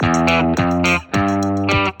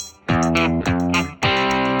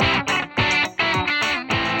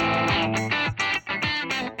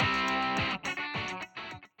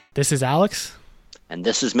This is Alex. And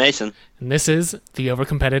this is Mason. And this is The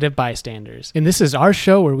Overcompetitive Bystanders. And this is our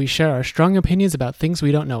show where we share our strong opinions about things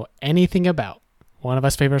we don't know anything about. One of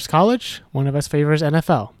us favors college, one of us favors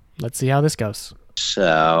NFL. Let's see how this goes.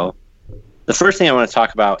 So, the first thing I want to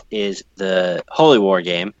talk about is the Holy War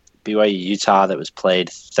game, BYU-Utah, that was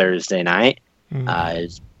played Thursday night.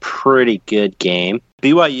 It's a pretty good game.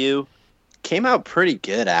 BYU came out pretty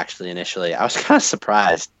good, actually, initially. I was kind of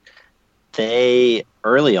surprised. They,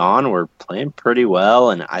 early on, were playing pretty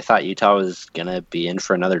well, and I thought Utah was going to be in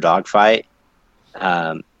for another dogfight.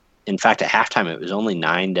 In fact, at halftime, it was only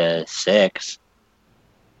 9-6.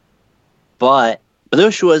 But the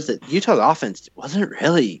issue was that Utah's offense wasn't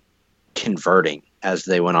really converting as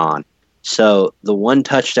they went on. So the one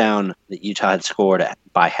touchdown that Utah had scored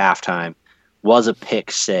by halftime was a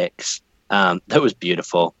pick six. That was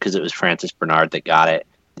beautiful because it was Francis Bernard that got it,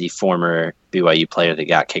 the former BYU player that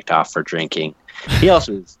got kicked off for drinking. He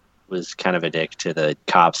also was kind of a dick to the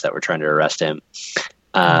cops that were trying to arrest him.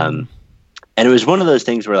 And it was one of those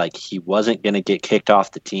things where like he wasn't going to get kicked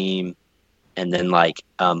off the team. And then like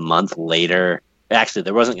a month later, actually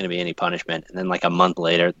there wasn't going to be any punishment. And then like a month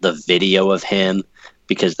later, the video of him,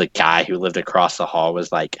 because the guy who lived across the hall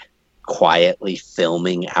was like quietly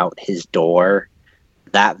filming out his door,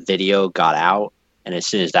 that video got out. And as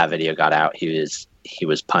soon as that video got out, he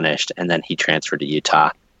was punished, and then he transferred to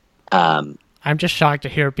Utah. I'm just shocked to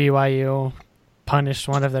hear BYU punish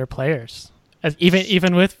one of their players,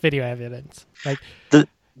 even with video evidence. Like the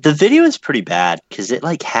video is pretty bad because it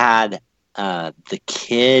like had the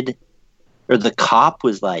kid or the cop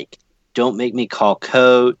was like, "Don't make me call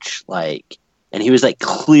coach," like, and he was like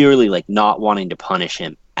clearly like not wanting to punish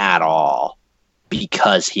him at all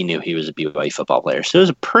because he knew he was a BYU football player. So it was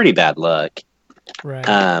a pretty bad look. Right.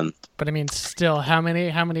 But I mean, still, how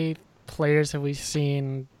many players have we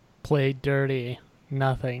seen play dirty?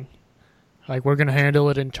 Nothing. Like, we're gonna handle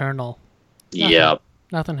it internal. Yep.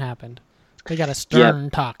 Nothing happened. They got a stern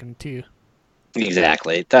talking to.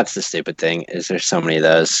 Exactly. That's the stupid thing. Is there's so many of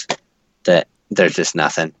those that there's just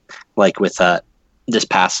nothing. Like with this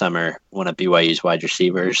past summer, one of BYU's wide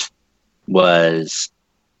receivers was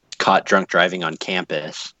caught drunk driving on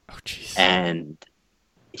campus. Oh, jeez. And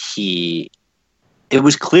it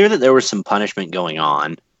was clear that there was some punishment going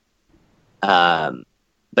on,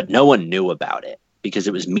 but no one knew about it because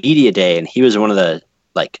it was media day and he was one of the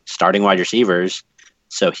like starting wide receivers.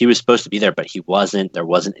 So he was supposed to be there, but he wasn't. There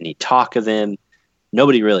wasn't any talk of him.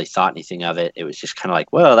 Nobody really thought anything of it. It was just kind of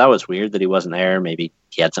like, well, that was weird that he wasn't there. Maybe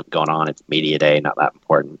he had something going on. It's media day, not that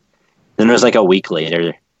important. Then it was like a week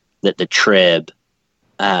later that the Trib,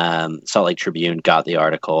 Salt Lake Tribune, got the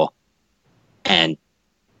article and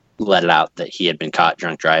let it out that he had been caught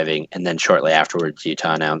drunk driving, and then shortly afterwards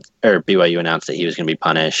BYU announced that he was going to be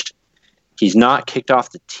punished. He's not kicked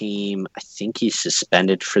off the team. I think he's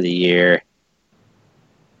suspended for the year.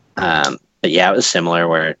 But yeah, it was similar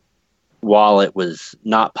where while it was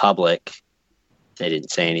not public, they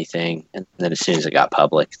didn't say anything, and then as soon as it got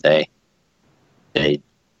public, they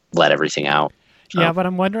let everything out. So. Yeah, but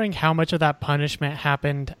I'm wondering how much of that punishment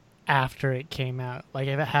happened after it came out. Like,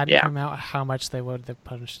 if it hadn't come out, how much they would have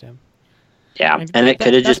punished him. Yeah, and it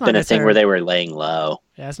could have just been a thing where they were laying low.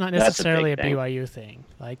 Yeah, it's not necessarily a BYU thing.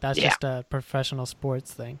 Like, that's just a professional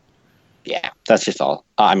sports thing. Yeah, that's just all.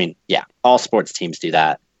 All sports teams do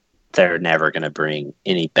that. They're never going to bring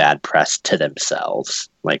any bad press to themselves.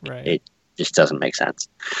 Like, It just doesn't make sense.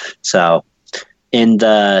 So, in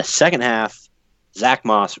the second half, Zach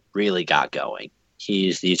Moss really got going.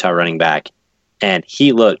 He's the Utah running back. And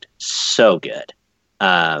he looked so good.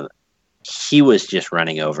 He was just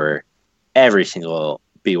running over every single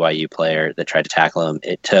BYU player that tried to tackle him.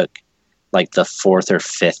 It took like the fourth or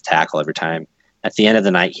fifth tackle every time. At the end of the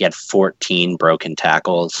night, he had 14 broken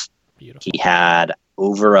tackles. Beautiful. He had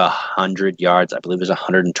over 100 yards. I believe it was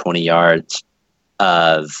 120 yards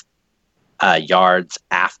of yards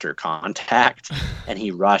after contact. And he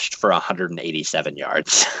rushed for 187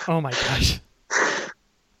 yards. Oh, my gosh.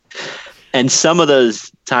 And some of those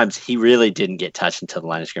times he really didn't get touched until the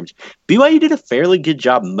line of scrimmage. BYU did a fairly good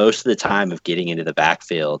job most of the time of getting into the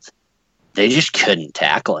backfield. They just couldn't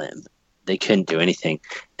tackle him. They couldn't do anything.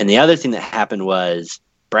 And the other thing that happened was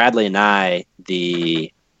Bradley Anae,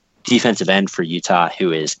 the defensive end for Utah,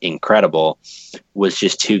 who is incredible, was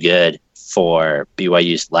just too good for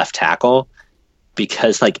BYU's left tackle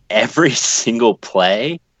because like every single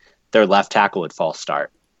play, their left tackle would false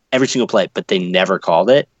start. Every single play, but they never called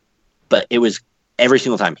it. But it was every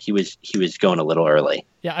single time he was going a little early.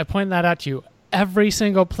 Yeah, I pointed that out to you. Every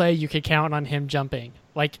single play you could count on him jumping.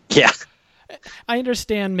 Like, yeah. I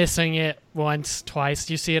understand missing it once, twice.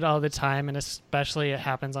 You see it all the time, and especially it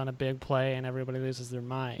happens on a big play and everybody loses their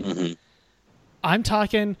mind. Mm-hmm. I'm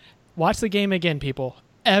talking, watch the game again, people.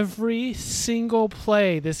 Every single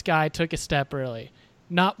play, this guy took a step early.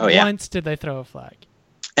 Not once did they throw a flag.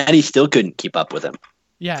 And he still couldn't keep up with him.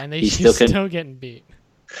 Yeah, and he's still getting beat.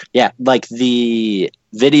 Yeah, like the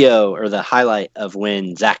video or the highlight of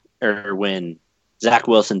when Zach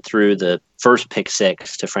Wilson threw the first pick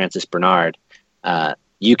six to Francis Bernard,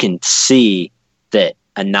 you can see that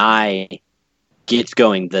Anai gets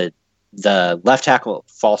going. The left tackle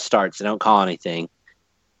false starts. They don't call anything,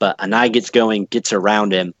 but Anai gets going, gets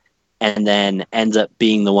around him, and then ends up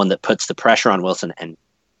being the one that puts the pressure on Wilson and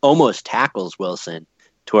almost tackles Wilson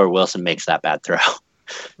to where Wilson makes that bad throw.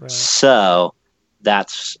 Right. So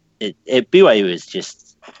that's it. BYU is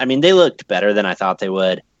just, I mean, they looked better than I thought they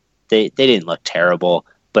would. They didn't look terrible,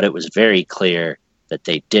 but it was very clear that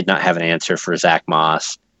they did not have an answer for Zach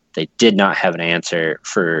Moss. They did not have an answer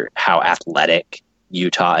for how athletic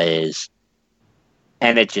Utah is.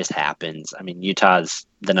 And it just happens. I mean, Utah's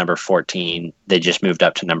the number 14. They just moved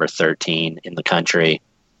up to number 13 in the country.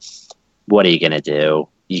 What are you going to do?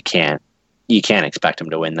 You can't expect them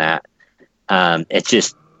to win that. It's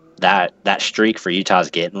just that streak for Utah's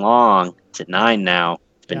getting long. It's at 9 now.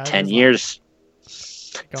 It's been 10 years.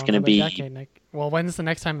 It's going to be decade. Well, when's the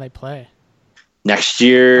next time they play? Next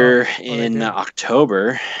year in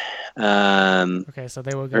October. Okay, so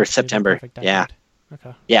they will go or September. Yeah.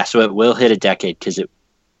 Okay. Yeah, so it will hit a decade because it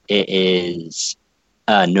is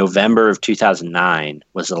November of 2009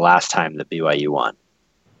 was the last time that BYU won.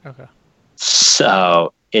 Okay.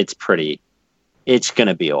 So it's going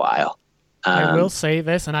to be a while. I will say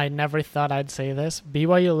this, and I never thought I'd say this.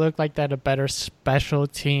 BYU looked like they had better special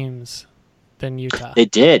teams than Utah. It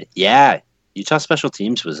did, yeah. Utah special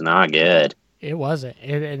teams was not good. It wasn't,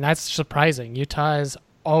 and that's surprising. Utah has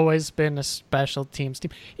always been a special teams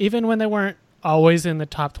team. Even when they weren't always in the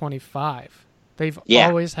top 25, they've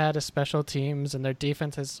always had a special teams, and their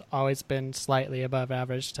defense has always been slightly above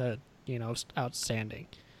average to, outstanding.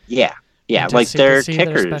 Yeah, like their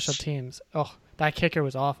kickers. Their special teams. Oh, that kicker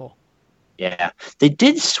was awful. Yeah, they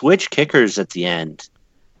did switch kickers at the end,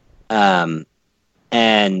 and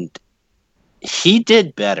he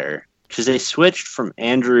did better because they switched from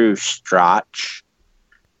Andrew Strach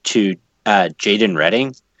to Jaden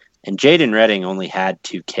Redding, and Jaden Redding only had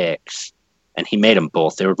 2 kicks, and he made them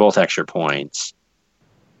both. They were both extra points,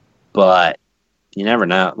 but you never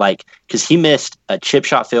know, because he missed a chip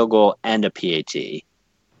shot field goal and a PAT,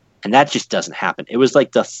 and that just doesn't happen. It was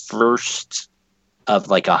like the first of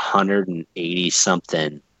 180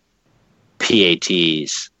 something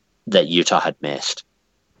PATs that Utah had missed.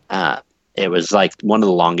 It was like one of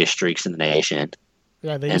the longest streaks in the nation.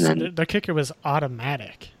 Yeah, their kicker was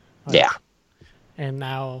automatic. Yeah. And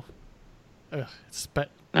now, that's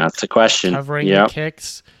the question. Covering the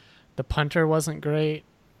kicks, the punter wasn't great.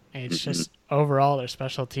 It's just overall their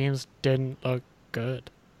special teams didn't look good.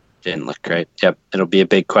 Didn't look great. Yep, it'll be a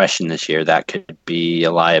big question this year. That could be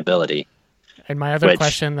a liability. And my other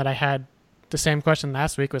question that I had, the same question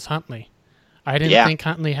last week, was Huntley. I didn't think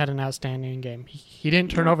Huntley had an outstanding game. He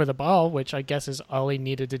didn't turn over the ball, which I guess is all he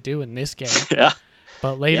needed to do in this game. Yeah.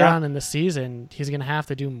 But later on in the season, he's going to have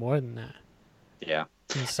to do more than that. Yeah.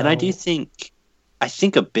 And I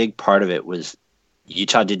think a big part of it was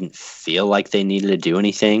Utah didn't feel like they needed to do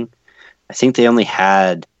anything. I think they only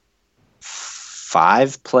had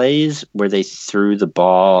 5 plays where they threw the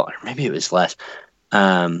ball, or maybe it was less.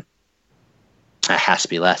 It has to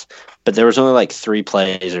be less. But there was only 3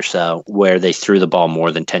 plays or so where they threw the ball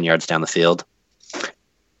more than 10 yards down the field.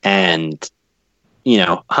 And,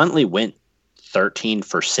 Huntley went 13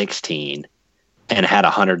 for 16 and had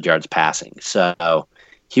 100 yards passing. So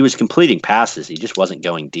he was completing passes. He just wasn't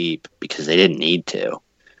going deep because they didn't need to.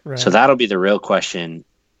 Right. So that'll be the real question.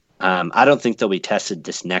 I don't think they'll be tested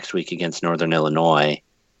this next week against Northern Illinois.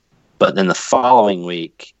 But then the following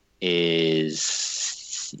week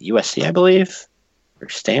is USC, I believe, or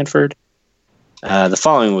Stanford. The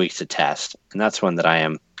following week's a test, and that's one that I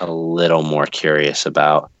am a little more curious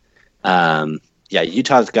about.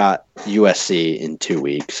 Utah's got USC in 2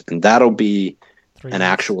 weeks, and that'll be an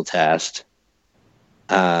actual test.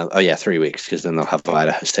 3 weeks, because then they'll have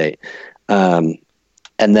Idaho State.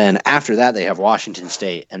 And then after that, they have Washington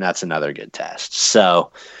State, and that's another good test.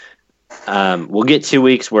 So we'll get 2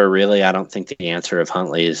 weeks where really I don't think the answer of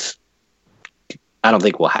Huntley is – I don't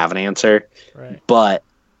think we'll have an answer. Right. But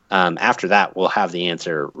after that, we'll have the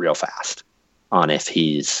answer real fast on if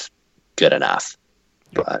he's good enough.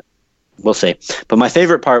 But we'll see. But my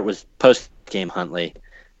favorite part was post-game Huntley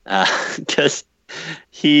because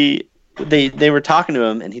he they were talking to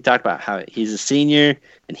him, and he talked about how he's a senior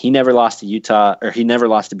and he never lost to Utah, or he never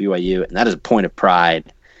lost to BYU, and that is a point of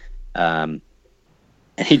pride. And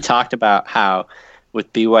he talked about how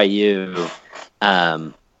with BYU,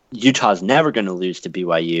 Utah's never going to lose to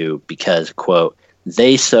BYU because, quote,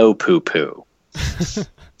 they so poo-poo.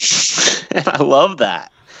 And I love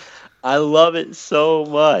that. I love it so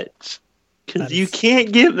much. Because you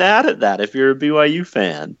can't get mad at that if you're a BYU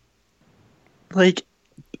fan. Like,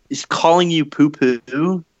 is calling you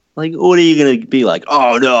poo-poo? Like, what are you going to be like?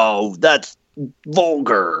 Oh, no, that's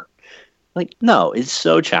vulgar. Like, no, it's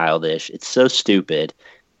so childish. It's so stupid.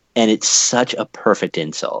 And it's such a perfect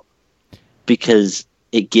insult. Because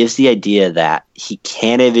it gives the idea that he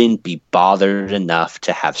can't even be bothered enough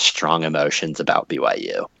to have strong emotions about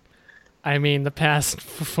BYU. I mean, the past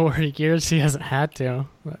 4 years he hasn't had to.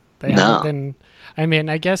 They haven't been. I mean,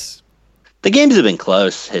 I guess the games have been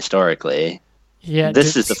close historically. Yeah,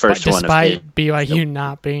 this is the first one. Despite BYU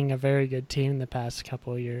not being a very good team the past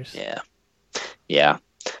couple of years. Yeah.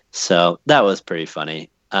 So that was pretty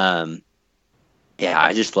funny. Yeah,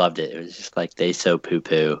 I just loved it. It was just like they so poo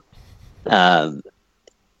poo. And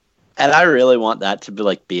I really want that to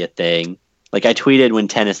be a thing. Like I tweeted when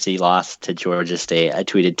Tennessee lost to Georgia State, I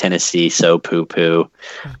tweeted Tennessee so poo poo.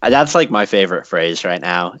 That's like my favorite phrase right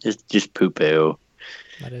now. Is just poo poo.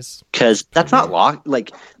 That is because that's not locked.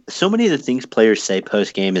 Like so many of the things players say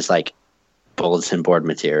post game is like bulletin board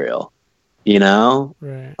material. You know,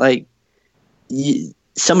 right? Like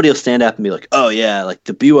somebody will stand up and be like, "Oh yeah, like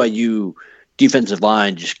the BYU defensive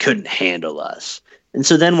line just couldn't handle us." And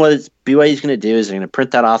so then what BYU's going to do is they're going to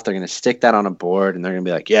print that off. They're going to stick that on a board, and they're going to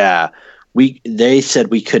be like, "Yeah, they said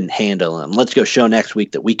we couldn't handle them. Let's go show next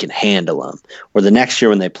week that we can handle them." Or the next year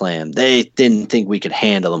when they play them, they didn't think we could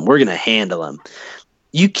handle them. We're going to handle them.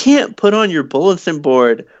 You can't put on your bulletin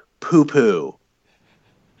board poo-poo.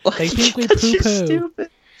 They think we poo-poo.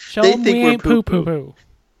 Show them we ain't poo-poo.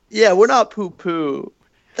 Yeah, we're not poo-poo.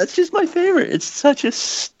 That's just my favorite. It's such a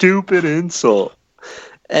stupid insult.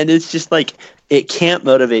 And it's just like, it can't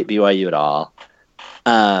motivate BYU at all.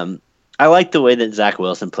 I like the way that Zach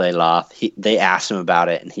Wilson played it off. They asked him about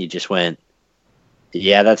it, and he just went,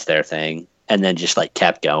 "Yeah, that's their thing," and then just like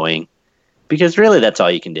kept going. Because really, that's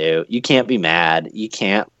all you can do. You can't be mad. You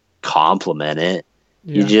can't compliment it.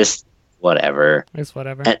 Yeah. You just whatever. It's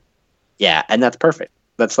whatever. And that's perfect.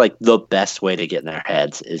 That's like the best way to get in their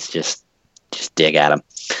heads is just dig at them.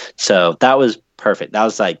 So that was perfect. That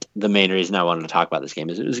was like the main reason I wanted to talk about this game.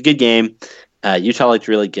 Is it was a good game. Utah looked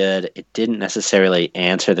really good. It didn't necessarily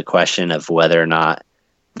answer the question of whether or not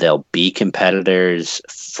they'll be competitors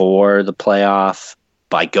for the playoff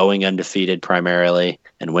by going undefeated primarily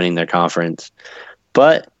and winning their conference.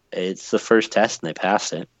 But it's the first test and they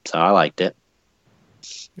passed it. So I liked it.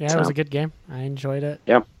 Yeah, it was a good game. I enjoyed it.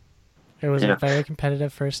 Yeah. It was a very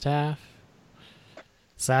competitive first half.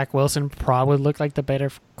 Zach Wilson probably looked like the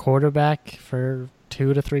better quarterback for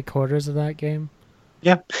 2 to 3 quarters of that game.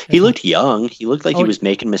 Yeah, he looked young. He looked like he was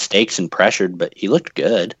making mistakes and pressured, but he looked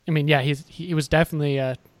good. I mean, yeah, he was definitely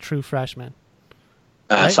a true freshman.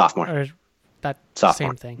 Right? Sophomore. Or that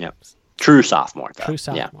sophomore. Same thing. Yeah. True sophomore, though. True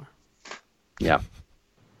sophomore. Yeah.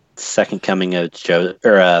 Second coming of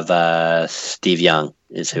Steve Young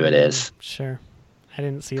is who it is. Sure. I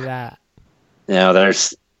didn't see that.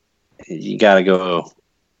 You got to go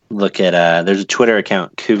look at, there's a Twitter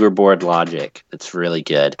account, Cougar Board Logic, that's really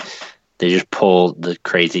good. They just pull the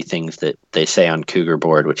crazy things that they say on Cougar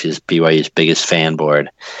Board, which is BYU's biggest fan board.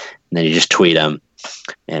 And then you just tweet them.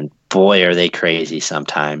 And boy, are they crazy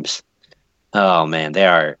sometimes. Oh, man, they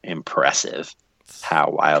are impressive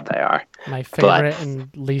how wild they are. My favorite and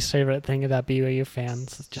least favorite thing about BYU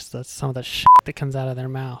fans is just some of the shit that comes out of their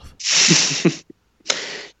mouth.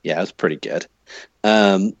 Yeah, it was pretty good.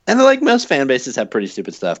 And like most fan bases have pretty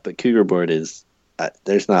stupid stuff, but Cougar Board is,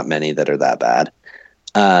 there's not many that are that bad.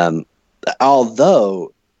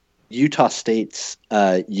 Although Utah State's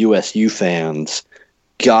USU fans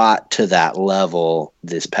got to that level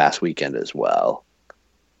this past weekend as well.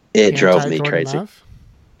 It drove me crazy. Love?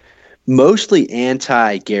 Mostly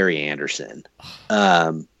anti Gary Anderson.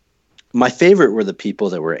 My favorite were the people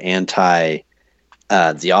that were anti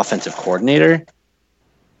the offensive coordinator.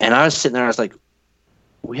 And I was sitting there, I was like,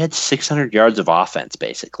 we had 600 yards of offense,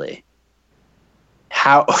 basically.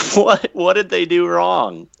 What did they do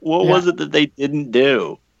wrong? What was it that they didn't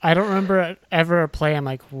do? I don't remember ever a play. I'm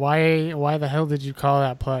like, why the hell did you call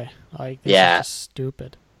that play? Like, this is just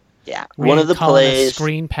stupid. Yeah. One of the plays, a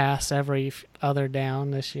screen pass every other down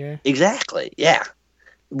this year. Exactly. Yeah.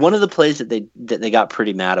 One of the plays that they got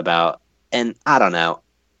pretty mad about, and I don't know,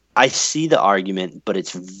 I see the argument, but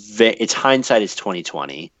it's hindsight is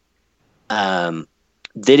 2020.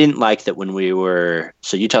 they didn't like that when we were,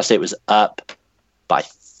 so Utah State was up by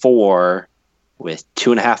 4 with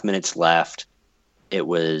 2.5 minutes left. It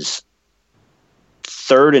was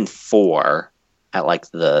 3rd and 4 at like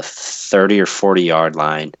the 30 or 40 yard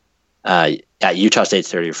line, at Utah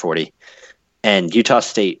State's 30 or 40. And Utah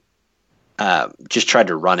State just tried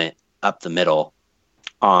to run it up the middle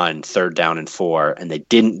on 3rd down and 4, and they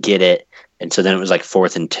didn't get it. And so then it was like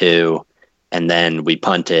 4th and 2, and then we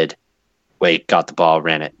punted. Wake got the ball,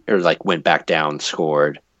 ran it, or like went back down,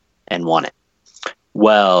 scored, and won it.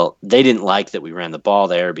 Well, they didn't like that we ran the ball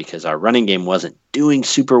there because our running game wasn't doing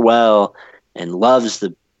super well, and Love's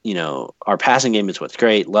our passing game is what's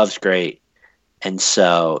great. Love's great. And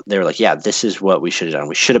so they were like, yeah, this is what we should have done.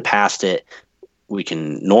 We should have passed it. We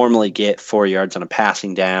can normally get 4 yards on a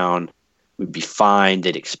passing down. We'd be fine.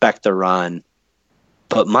 They'd expect the run.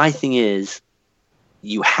 But my thing is,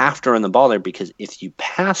 you have to run the ball there because if you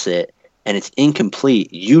pass it and it's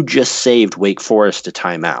incomplete, you just saved Wake Forest a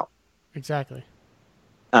timeout. Exactly.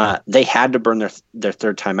 They had to burn their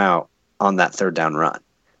 3rd timeout on that 3rd down run.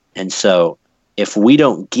 And so if we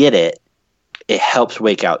don't get it, it helps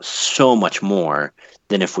Wake out so much more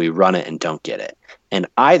than if we run it and don't get it. And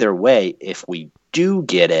either way, if we do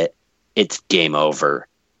get it, it's game over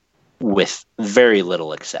with very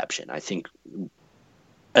little exception. I think,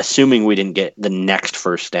 assuming we didn't get the next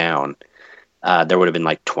first down, there would have been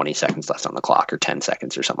like 20 seconds left on the clock or 10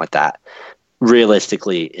 seconds or something like that.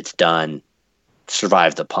 Realistically, it's done.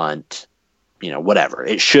 Survive the punt, whatever.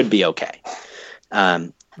 It should be okay.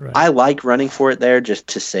 Right. I like running for it there just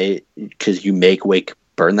to say, because you make Wake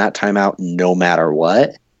burn that timeout no matter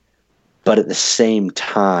what. But at the same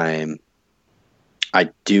time, I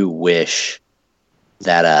do wish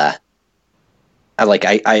that I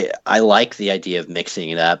like the idea of mixing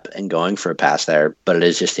it up and going for a pass there, but it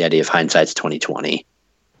is just the idea of hindsight's 2020.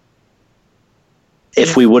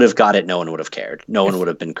 If we would have got it, no one would have cared. No one would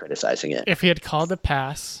have been criticizing it. If he had called a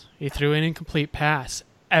pass, he threw an incomplete pass,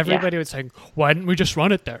 everybody would say, why didn't we just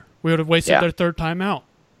run it there? We would have wasted their 3rd timeout.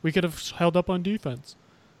 We could have held up on defense.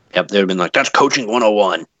 Yep, they would have been like, that's coaching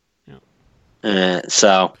 101. Yeah.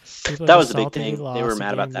 So people that was the big thing. They were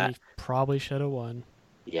mad about that. Probably should have won.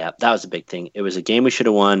 Yeah, that was a big thing. It was a game we should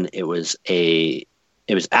have won. It was at a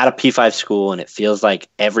P5 school, and it feels like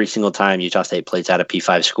every single time Utah State plays at a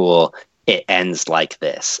P5 school, it ends like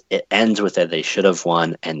this. It ends with it. They should have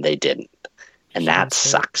won, and they didn't. And that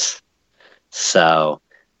sucks. So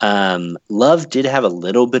Love did have a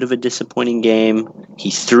little bit of a disappointing game.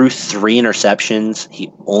 He threw 3 interceptions.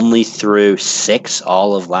 He only threw 6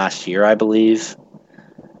 all of last year, I believe.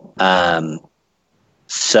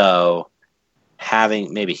 So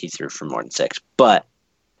maybe he threw for more than 6, but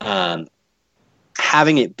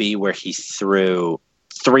having it be where he threw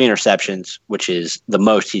 3 interceptions, which is the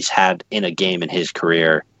most he's had in a game in his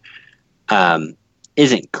career,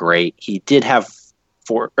 isn't great. He did have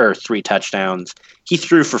 3 touchdowns. He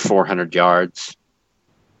threw for 400 yards.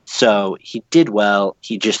 So he did well.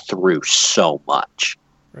 He just threw so much.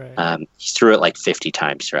 Right. He threw it like 50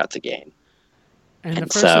 times throughout the game. And the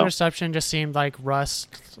first interception just seemed like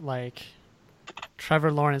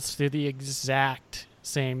Trevor Lawrence threw the exact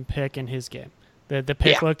same pick in his game. The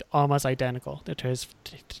pick looked almost identical to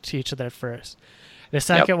each of their first. The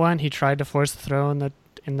second one, he tried to force the throw in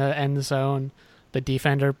the end zone. The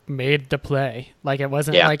defender made the play. Like, it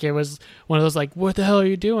wasn't like it was one of those like, what the hell are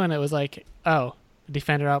you doing? It was like, oh, the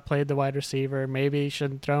defender outplayed the wide receiver. Maybe he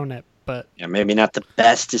shouldn't have thrown it. But maybe not the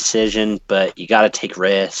best decision, but you got to take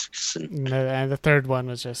risks. And the third one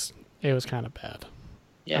was it was kind of bad.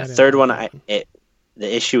 Yeah, third one, the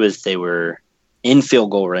issue is they were in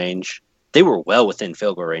field goal range. They were well within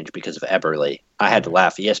field goal range because of Eberle. I had to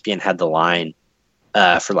laugh. ESPN had the line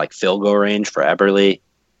for like field goal range for Eberle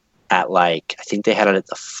at like, I think they had it at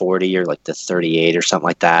the 40 or like the 38 or something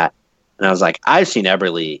like that. And I was like, I've seen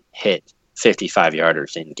Eberle hit 55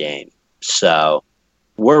 yarders in game. So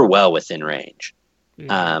we're well within range.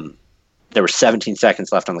 Mm-hmm. There were 17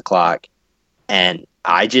 seconds left on the clock. And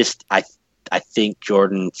I think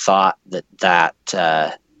Jordan thought that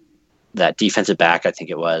defensive back, I think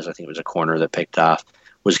it was a corner that picked off,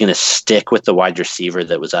 was going to stick with the wide receiver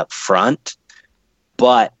that was up front,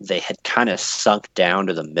 but they had kind of sunk down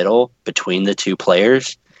to the middle between the two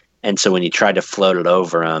players. And so when he tried to float it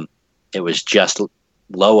over him, it was just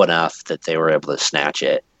low enough that they were able to snatch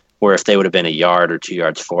it. Where if they would have been a yard or 2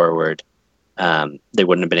 yards forward, they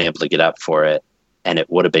wouldn't have been able to get up for it, and it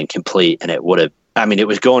would have been complete. And it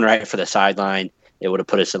was going right for the sideline. It would have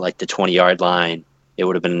put us at like the 20-yard line. It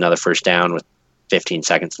would have been another first down with 15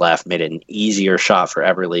 seconds left, made it an easier shot for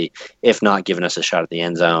Eberle, if not giving us a shot at the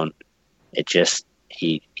end zone. It just,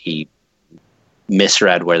 he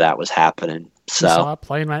misread where that was happening. So he saw a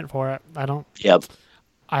play and went for it. I don't. Yep.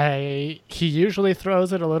 He usually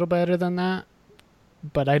throws it a little better than that,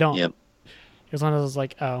 but I don't. Yep. He was one of those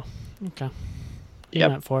like, oh, okay. He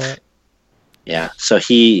Yep. went for it. Yeah. So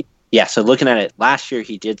so looking at it, last year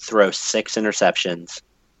he did throw 6 interceptions.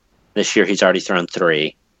 This year he's already thrown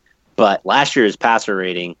 3. But last year's passer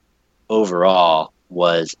rating overall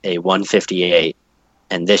was a 158,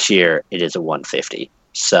 and this year it is a 150.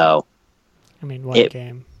 So I mean, one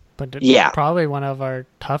game. But probably one of our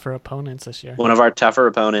tougher opponents this year. One of our tougher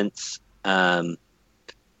opponents. And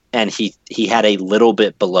he had a little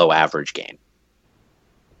bit below average game.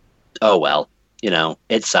 Oh, well,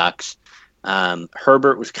 it sucks.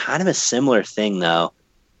 Herbert was kind of a similar thing, though,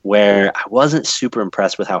 where I wasn't super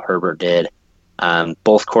impressed with how Herbert did.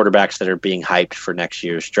 Both quarterbacks that are being hyped for next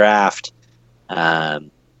year's draft.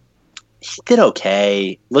 He did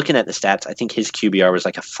okay. Looking at the stats, I think his QBR was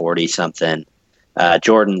like a 40-something.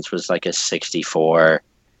 Jordan's was like a 64.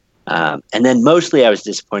 And then mostly I was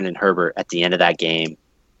disappointed in Herbert at the end of that game.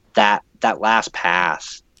 That last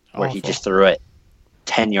pass where he just threw it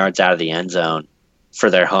 10 yards out of the end zone for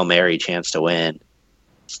their Hail Mary chance to win.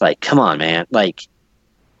 It's like, come on, man. Like,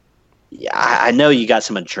 yeah, I know you got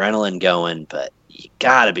some adrenaline going, but you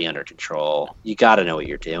got to be under control. You got to know what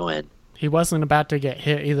you're doing. He wasn't about to get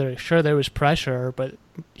hit either. Sure, there was pressure, but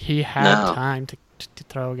he had time to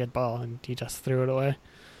throw a good ball, and he just threw it away.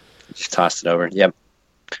 Just tossed it over. Yep.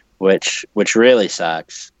 Which really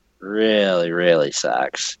sucks. Really, really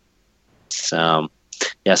sucks. So,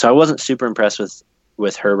 yeah, so I wasn't super impressed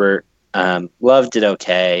with Herbert. Love did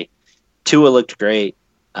okay. Tua looked great.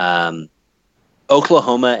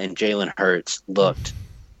 Oklahoma and Jalen Hurts looked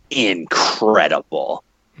incredible.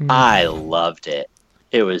 I loved it.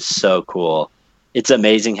 It was so cool. It's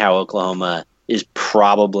amazing how Oklahoma is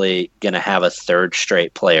probably going to have a third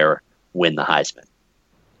straight player win the Heisman.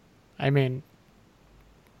 I mean,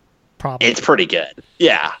 probably. It's pretty good.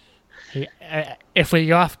 Yeah. If we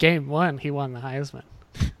go off game 1, he won the Heisman.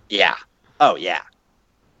 Yeah. Oh, yeah.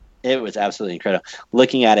 It was absolutely incredible.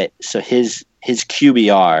 Looking at it, so his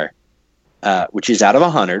QBR, which is out of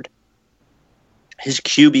 100, his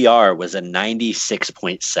QBR was a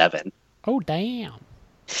 96.7. Oh, damn.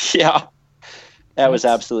 Yeah. That was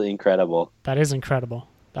absolutely incredible. That is incredible.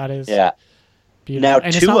 That is beautiful. Now,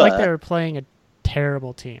 and it's not like they were playing a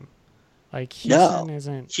terrible team. Like, Houston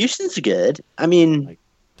isn't. Houston's good. I mean, like,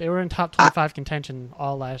 they were in top 25 contention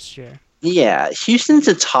all last year. Yeah, Houston's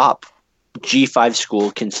a top G5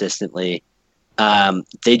 school consistently.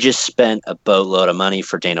 They just spent a boatload of money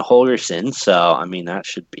for Dana Holgorsen, so, I mean, that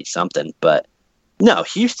should be something. But, no,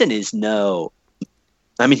 Houston is no...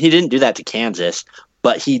 I mean, he didn't do that to Kansas,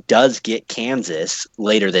 but he does get Kansas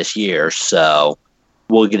later this year, so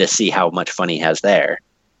we'll get to see how much fun he has there.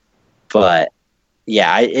 But,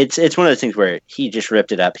 yeah, it's one of those things where he just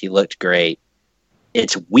ripped it up. He looked great.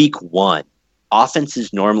 It's week 1.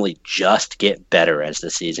 Offenses normally just get better as the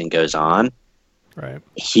season goes on. Right.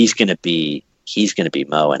 He's gonna be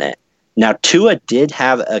mowing it. Now Tua did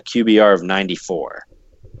have a QBR of 94.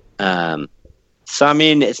 So I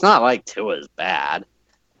mean, it's not like Tua's bad.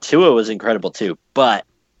 Tua was incredible too, but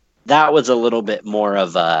that was a little bit more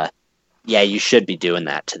of a, yeah, you should be doing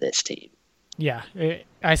that to this team. Yeah,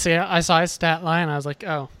 I saw his stat line. I was like,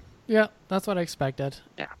 oh, yeah, that's what I expected.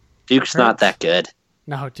 Yeah, Duke's not that good.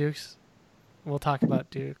 No, Duke's. We'll talk about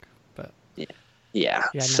Duke, but yeah.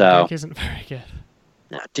 No, so Duke isn't very good.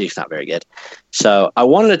 No, Duke's not very good. So I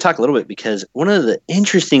wanted to talk a little bit because one of the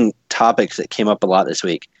interesting topics that came up a lot this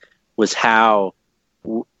week was how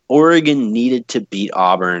Oregon needed to beat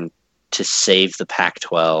Auburn to save the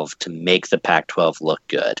Pac-12, to make the Pac-12 look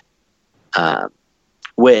good,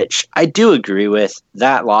 which I do agree with.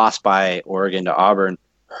 That loss by Oregon to Auburn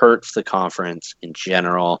hurts the conference in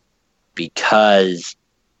general because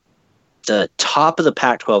the top of the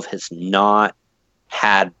Pac-12 has not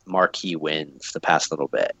had marquee wins the past little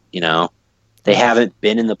bit. They haven't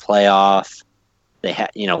been in the playoff. They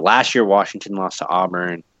had, last year Washington lost to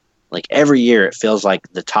Auburn. Like every year, it feels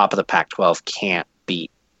like the top of the Pac-12 can't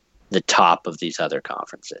beat the top of these other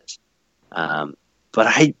conferences. But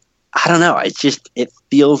I don't know. It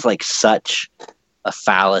feels like such a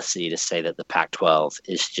fallacy to say that the Pac-12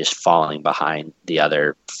 is just falling behind the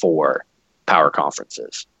other 4 power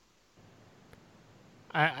conferences.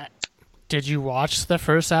 Did you watch the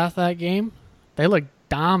first half of that game? They looked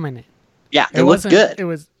dominant. Yeah, it looked good. It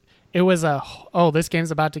was this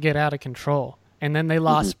game's about to get out of control. And then they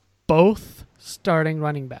lost both starting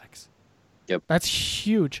running backs. Yep. That's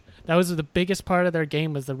huge. That was the biggest part of their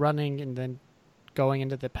game was the running and then going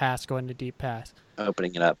into the pass, going to deep pass,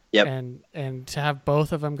 opening it up. Yep. And to have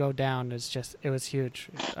both of them go down it was huge.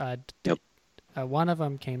 Yep. One of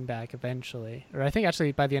them came back eventually, or I think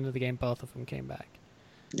actually by the end of the game, both of them came back.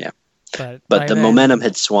 Yeah. But the momentum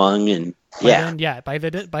had swung, and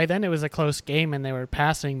by then it was a close game, and they were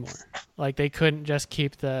passing more. Like they couldn't just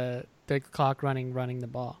keep the clock running the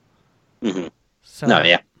ball. Mm-hmm. So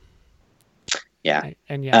yeah.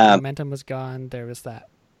 And momentum was gone. There was that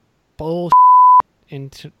bullshit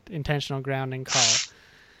intentional grounding call.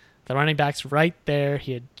 The running back's right there.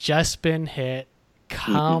 He had just been hit.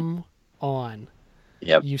 Come on.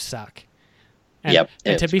 Yep. You suck. And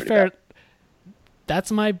to be fair,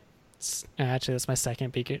 that's my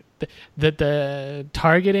second beacon. The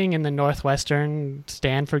targeting in the Northwestern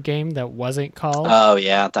Stanford game that wasn't called. Oh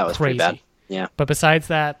yeah, that was crazy. Pretty bad. Yeah. But besides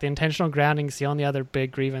that, the intentional grounding is the only other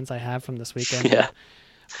big grievance I have from this weekend. Yeah.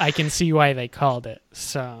 I can see why they called it.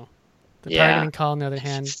 So the targeting call, on the other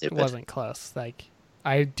hand, wasn't close. Like,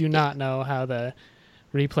 I do not know how the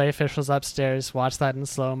replay officials upstairs watched that in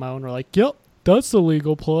slow-mo and were like, yep, that's the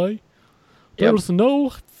legal play. There was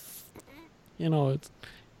no, it's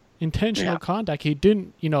intentional contact. He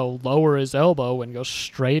didn't, lower his elbow and go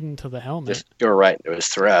straight into the helmet. Just go right into his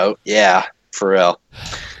throat. Yeah, for real.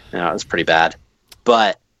 No, it was pretty bad.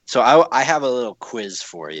 But, so I have a little quiz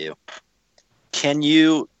for you. Can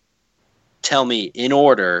you tell me in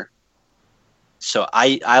order? So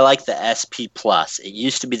I like the SP Plus. It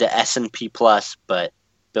used to be the S&P Plus, but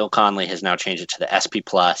Bill Connelly has now changed it to the SP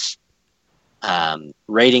Plus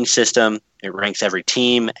rating system. It ranks every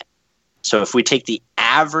team. So if we take the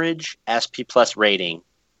average SP Plus rating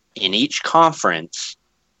in each conference,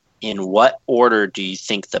 in what order do you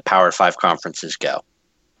think the Power 5 conferences go?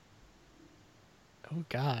 Oh,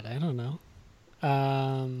 God, I don't know.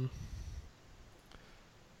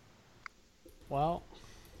 Well,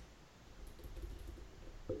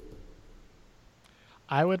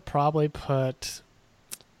 I would probably put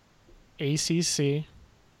ACC.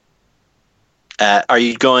 Are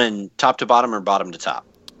you going top to bottom or bottom to top?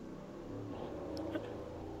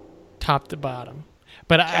 Top to bottom.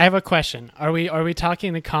 But okay. I have a question. Are we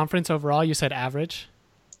talking the conference overall? You said average?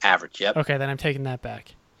 Average, yep. Okay, then I'm taking that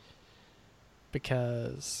back.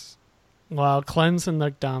 Because, while Clemson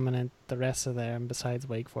looked dominant, the rest of them, besides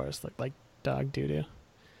Wake Forest, looked like dog doo-doo.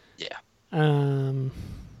 Yeah.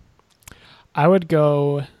 I would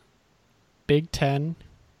go Big Ten.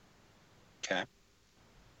 Okay.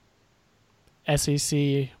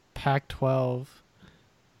 SEC, Pac-12.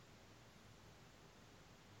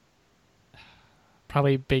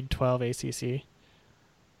 Probably Big 12 ACC.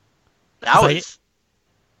 That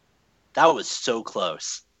was so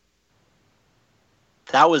close.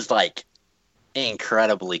 That was like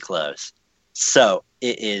incredibly close. So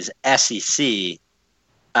it is SEC,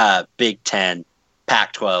 Big 10,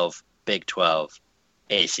 Pac-12, Big 12,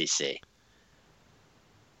 ACC.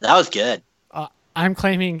 That was good. I'm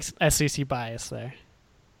claiming SEC bias there.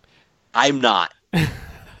 I'm not.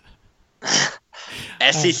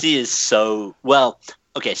 SEC is so... Well,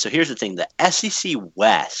 okay, so here's the thing. The SEC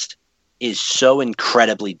West is so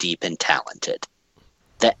incredibly deep and talented.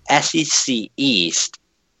 The SEC East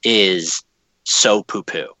is so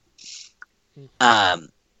poo-poo.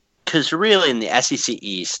 Because really in the SEC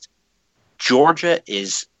East, Georgia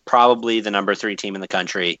is probably the number 3 team in the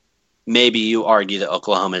country. Maybe you argue that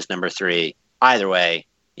Oklahoma is number 3. Either way,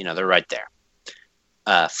 they're right there.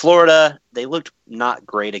 Florida, they looked not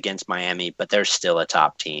great against Miami, but they're still a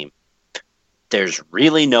top team. There's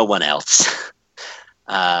really no one else.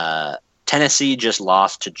 Tennessee just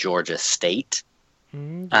lost to Georgia State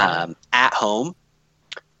at home.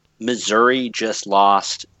 Missouri just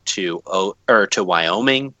lost to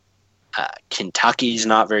Wyoming. Kentucky's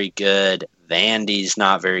not very good. Vandy's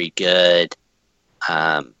not very good.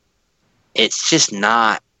 It's just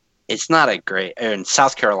not. It's not a great. And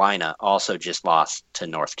South Carolina also just lost to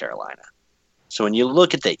North Carolina. So when you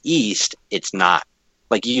look at the East, it's not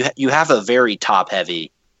like you have a very top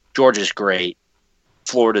heavy. Georgia's great.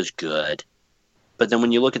 Florida's good. But then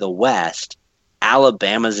when you look at the West,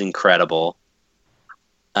 Alabama's incredible.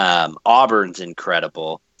 Auburn's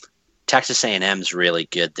incredible. Texas A&M's really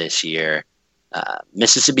good this year.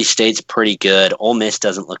 Mississippi State's pretty good. Ole Miss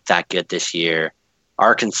doesn't look that good this year.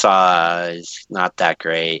 Arkansas is not that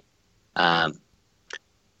great.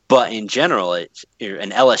 But in general, an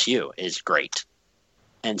LSU is great.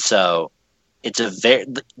 And so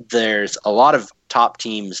there's a lot of top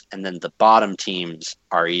teams, and then the bottom teams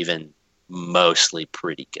are even mostly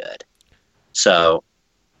pretty good. So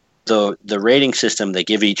the rating system, they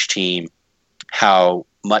give each team how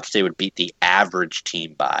much they would beat the average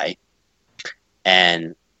team by.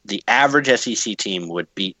 And the average SEC team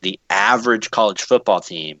would beat the average college football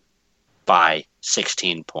team by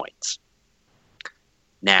 16 points.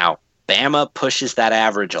 Now, Bama pushes that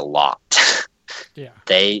average a lot. Yeah.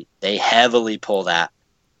 They heavily pull that,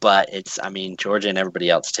 but Georgia and everybody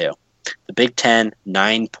else too. The Big Ten,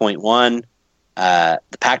 9.1.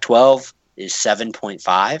 The Pac-12 is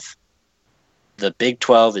 7.5. The Big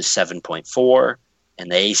 12 is 7.4.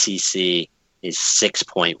 And the ACC is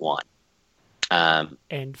 6.1.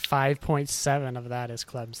 And 5.7 of that is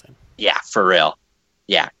Clemson. Yeah, for real.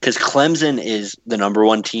 Yeah, because Clemson is the number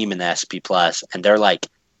one team in the SP+, and they're like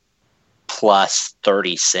plus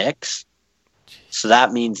 36. So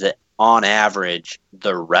that means that on average,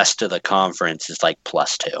 the rest of the conference is like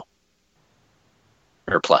plus 2.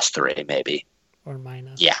 Or plus 3, maybe. Or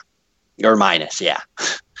minus. Yeah. Or minus, yeah.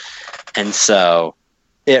 And so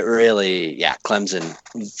it really, Clemson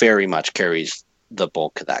very much carries the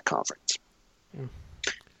bulk of that conference. Mm.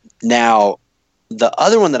 Now, the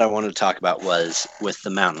other one that I wanted to talk about was with the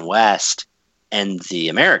Mountain West and the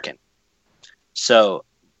American. So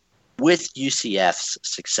with UCF's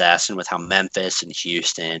success and with how Memphis and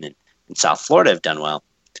Houston and South Florida have done well,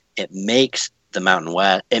 it makes the Mountain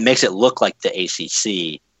West, it makes it look like the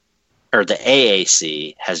ACC or the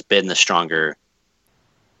AAC has been the stronger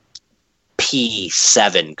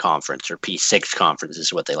P7 conference, or P6 conference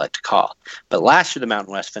is what they like to call. But last year, the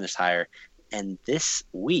Mountain West finished higher. And this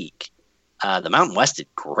week, the Mountain West did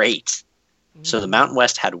great. So the Mountain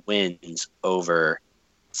West had wins over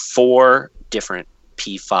 4 different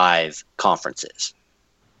P5 conferences.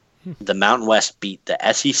 The Mountain West beat the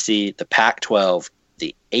SEC, the Pac-12,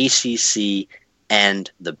 the ACC,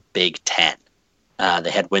 and the Big Ten.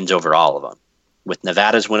 They had wins over all of them. With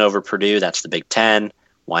Nevada's win over Purdue, that's the Big Ten.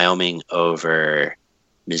 Wyoming over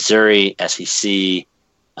Missouri, SEC.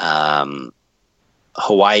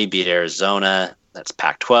 Hawaii beat Arizona, that's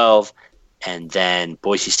Pac-12. And then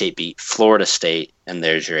Boise State beat Florida State, and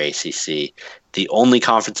there's your ACC. The only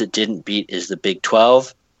conference it didn't beat is the Big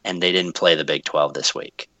 12, and they didn't play the Big 12 this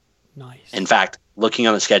week. Nice. In fact, looking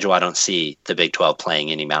on the schedule, I don't see the Big 12 playing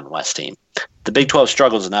any Mountain West team. The Big 12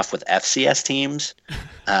 struggles enough with FCS teams.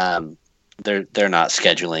 They're not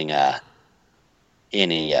scheduling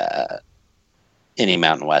any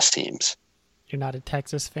Mountain West teams. You're not a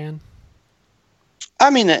Texas fan?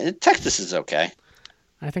 Texas is okay.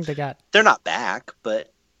 I think they're not back,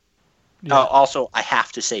 but also I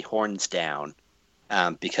have to say horns down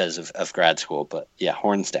because of grad school. But yeah,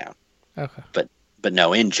 horns down. Okay. But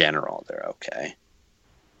no, in general, they're okay.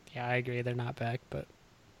 Yeah, I agree. They're not back, but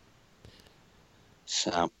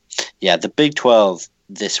so yeah, the Big 12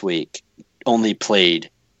 this week only played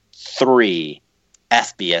 3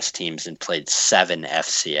 FBS teams and played 7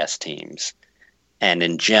 FCS teams, and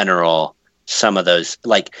in general, some of those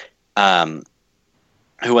who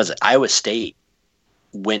was it? Iowa State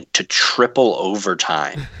went to triple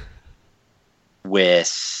overtime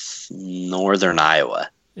with Northern Iowa.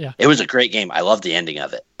 Yeah. It was a great game. I love the ending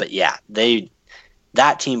of it. But yeah,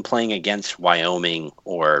 that team playing against Wyoming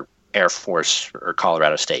or Air Force or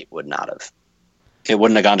Colorado State would not have. It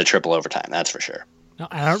wouldn't have gone to triple overtime, that's for sure. No,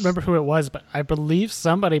 I don't remember who it was, but I believe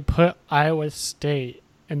somebody put Iowa State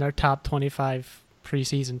in their top 25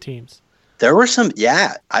 preseason teams. There were some,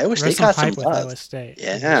 Iowa State got some hype with Iowa State.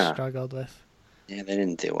 Yeah. Struggled with. Yeah, they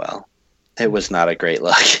didn't do well. It was not a great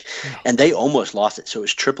look. No. And they almost lost it. So it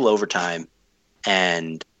was triple overtime,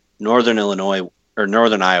 and Northern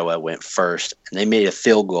Iowa went first, and they made a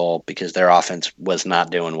field goal because their offense was not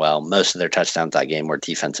doing well. Most of their touchdowns that game were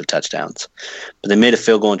defensive touchdowns. But they made a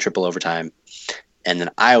field goal in triple overtime, and then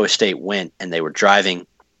Iowa State went, and they were driving,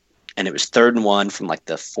 and it was 3rd and 1 from like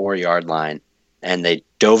the 4-yard line, and they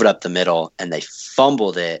dove it up the middle, and they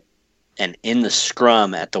fumbled it, and in the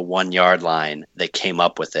scrum at the 1-yard line, they came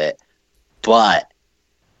up with it. But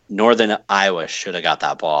Northern Iowa should have got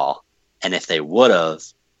that ball, and if they would have,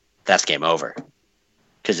 that's game over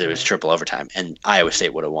because it was triple overtime, and Iowa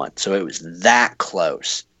State would have won. So it was that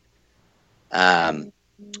close. So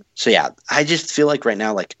yeah, I just feel like right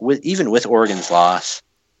now, like even with Oregon's loss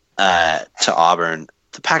to Auburn,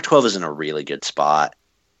 the Pac-12 is in a really good spot.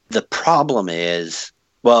 The problem is,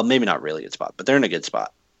 well, maybe not really good spot, but they're in a good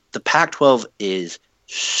spot. The Pac-12 is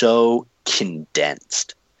so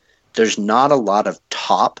condensed. There's not a lot of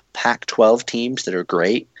top Pac-12 teams that are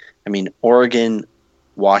great. I mean, Oregon,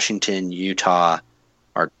 Washington, Utah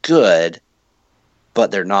are good,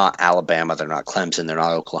 but they're not Alabama, they're not Clemson, they're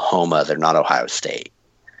not Oklahoma, they're not Ohio State.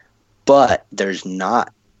 But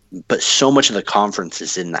but so much of the conference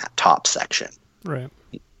is in that top section. Right.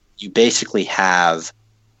 You basically have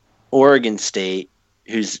Oregon State,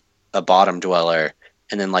 who's a bottom dweller,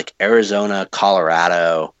 And then like Arizona,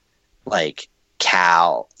 Colorado, like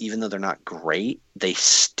Cal, even though they're not great, they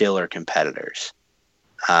still are competitors.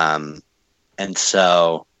 And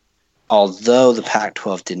so although the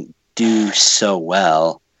Pac-12 didn't do so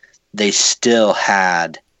well, they still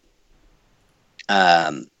had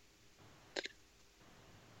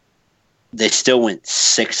they still went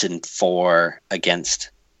 6-4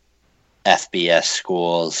 against FBS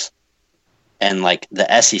schools, and like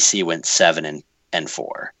the SEC went 7-4.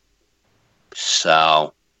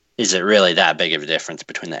 So, is it really that big of a difference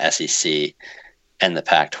between the SEC and the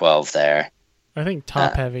Pac-12 there? I think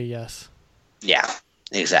top heavy, yes. Yeah,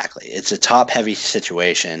 exactly. It's a top heavy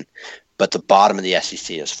situation, but the bottom of the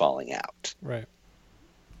SEC is falling out. Right.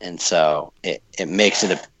 And so it makes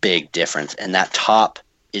it a big difference. And that top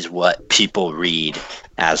is what people read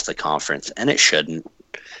as the conference. And it shouldn't,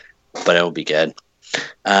 but it will be good.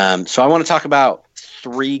 So I want to talk about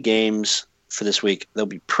 3 games for this week. They'll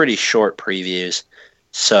be pretty short previews.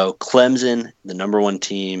 So Clemson, the number 1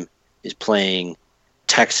 team, is playing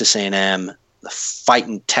Texas A&M, the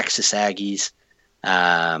fighting Texas Aggies.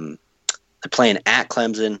 They're playing at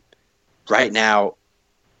Clemson. Right now,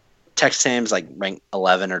 Texas A&M's like ranked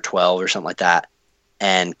 11 or 12 or something like that,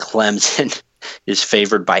 and Clemson is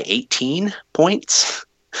favored by 18 points.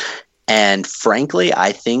 And frankly,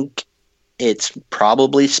 I think it's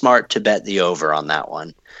probably smart to bet the over on that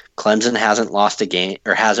one. Clemson hasn't lost a game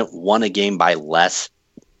or hasn't won a game by less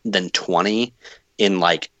than 20 in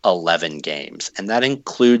like 11 games, and that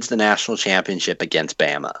includes the national championship against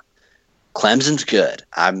Bama. Clemson's good.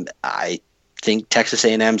 I think Texas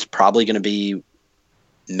A&M's probably going to be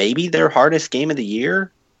maybe their hardest game of the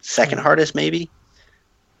year, second hardest maybe,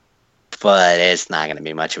 but it's not going to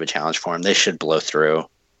be much of a challenge for them. They should blow through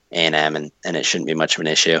A&M, and it shouldn't be much of an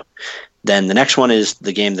issue. Then the next one is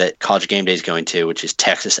the game that College Game Day is going to, which is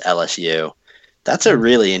Texas LSU. That's a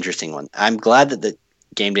really interesting one. I'm glad that the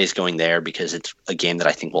Game Day is going there because it's a game that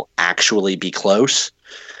I think will actually be close.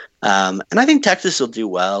 And I think Texas will do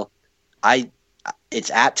well.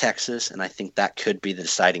 It's at Texas, and I think that could be the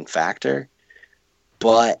deciding factor.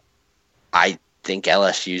 But I think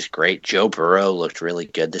LSU's great. Joe Burrow looked really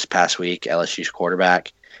good this past week, LSU's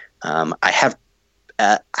quarterback. I have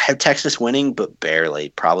Texas winning, but barely,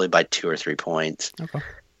 probably by 2 or 3 points. Okay.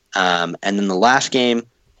 And then the last game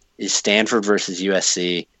is Stanford versus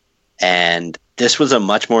USC. And this was a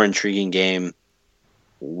much more intriguing game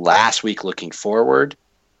last week looking forward.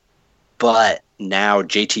 But now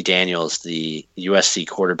JT Daniels, the USC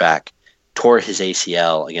quarterback, tore his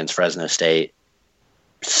ACL against Fresno State.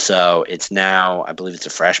 So it's now, I believe it's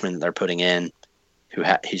a freshman they're putting in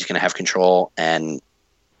he's going to have control, and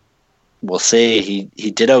we'll see.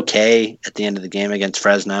 He did okay at the end of the game against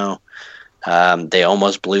Fresno. They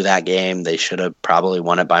almost blew that game. They should have probably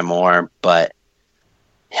won it by more, but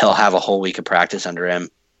he'll have a whole week of practice under him.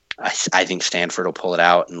 I think Stanford will pull it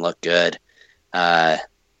out and look good.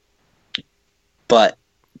 But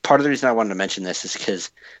part of the reason I wanted to mention this is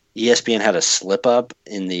because ESPN had a slip up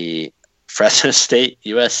in the Fresno State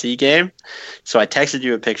USC game. So I texted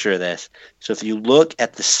you a picture of this. So if you look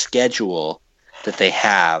at the schedule that they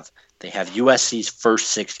have USC's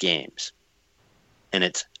first 6 games. And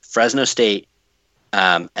it's Fresno State,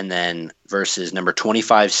 and then versus number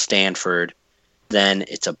 25 Stanford. Then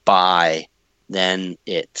it's a bye. Then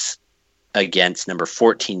it's against number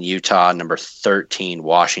 14 Utah, number 13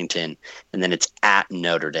 Washington, and then it's at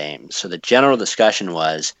Notre Dame. So the general discussion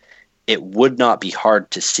was it would not be hard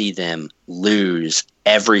to see them lose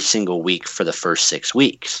every single week for the first 6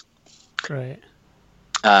 weeks. Right.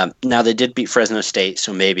 Now they did beat Fresno State,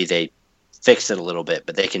 so maybe they fixed it a little bit,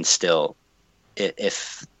 but they can still,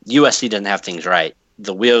 if USC doesn't have things right,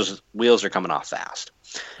 the wheels are coming off fast.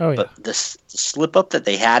 Oh, yeah. But the slip up that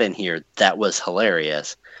they had in here that was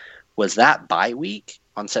hilarious was that bye week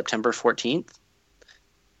on September 14th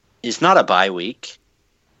is not a bye week.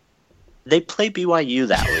 They play BYU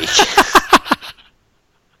that week.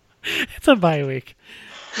 It's a bye week.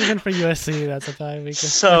 Even for USC, that's a bye week.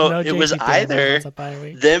 So it was either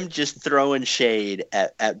them just throwing shade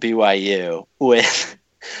at BYU with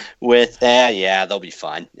yeah, they'll be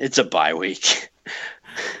fine. It's a bye week.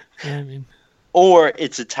 Yeah, I mean, or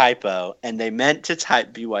it's a typo, and they meant to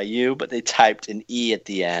type BYU, but they typed an E at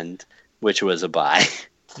the end, which was a bye.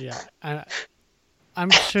 Yeah,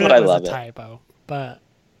 I'm sure it was a typo, but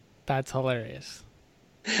that's hilarious.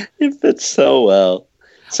 It fits so well.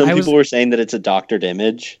 Some people were saying that it's a doctored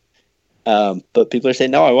image, but people are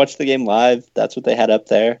saying, no, I watched the game live. That's what they had up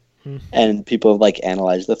there. Mm-hmm. And people have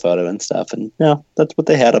analyzed the photo and stuff, and no, that's what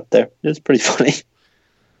they had up there. It was pretty funny.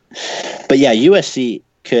 But yeah, USC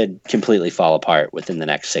could completely fall apart within the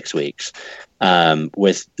next 6 weeks.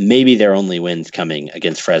 with maybe their only wins coming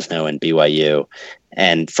against Fresno and BYU.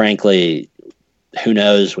 And frankly, who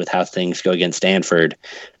knows with how things go against Stanford,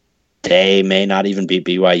 they may not even beat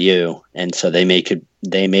BYU. And so they may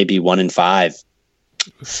be 1-5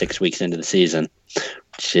 6 weeks into the season,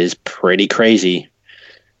 which is pretty crazy,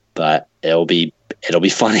 but it'll be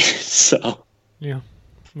funny. So yeah,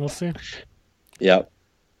 we'll see. Yep.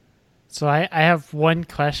 So I have one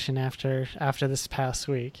question after this past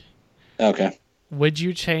week. Okay. Would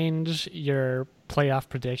you change your playoff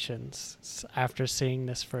predictions after seeing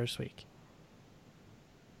this first week?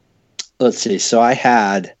 Let's see. So I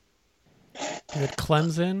had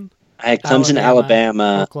Clemson.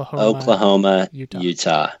 Alabama, Oklahoma,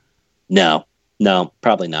 Utah. No,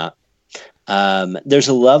 probably not. There's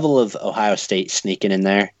a level of Ohio State sneaking in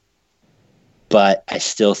there, but I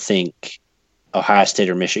still think Ohio State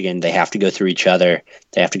or Michigan, they have to go through each other.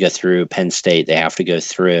 They have to go through Penn State. They have to go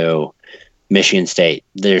through Michigan State.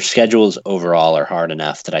 Their schedules overall are hard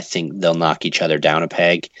enough that I think they'll knock each other down a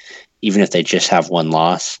peg, even if they just have one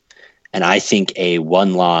loss. And I think a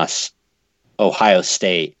one-loss Ohio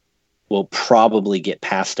State will probably get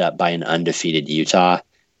passed up by an undefeated Utah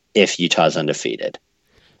if Utah's undefeated.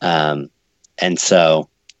 And so,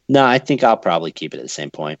 no, I think I'll probably keep it at the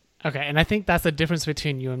same point. Okay, and I think that's the difference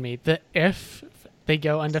between you and me. The if they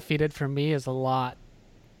go undefeated for me is a lot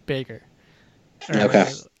bigger.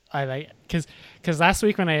 Okay. I like because last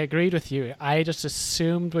week when I agreed with you, I just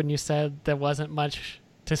assumed when you said there wasn't much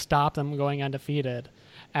to stop them going undefeated.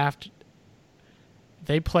 After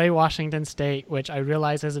they play Washington State, which I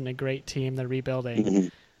realize isn't a great team, they're rebuilding, Mm-hmm.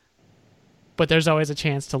 but there's always a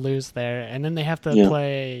chance to lose there, and then they have to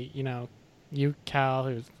play, UCal,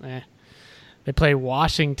 who's They play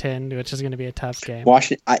Washington, which is going to be a tough game.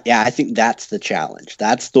 I think that's the challenge.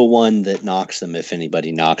 That's the one that knocks them, if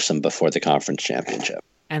anybody knocks them before the conference championship.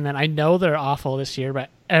 And then I know they're awful this year, but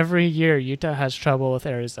every year Utah has trouble with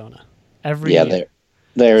Arizona. Every year.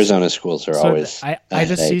 The Arizona schools are always. I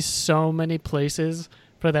just see so many places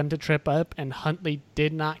for them to trip up, and Huntley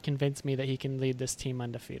did not convince me that he can lead this team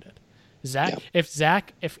undefeated. If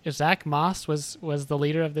Zach Moss was the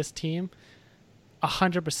leader of this team,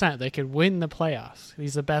 100%, they could win the playoffs.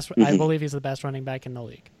 He's the best. Mm-hmm. I believe he's the best running back in the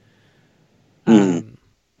league.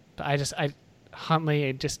 But Huntley,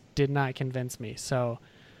 it just did not convince me. So,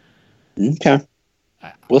 okay,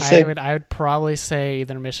 we'll see. I would probably say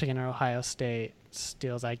either Michigan or Ohio State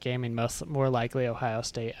steals that game, and more likely Ohio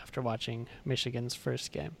State after watching Michigan's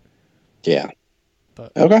first game. Yeah.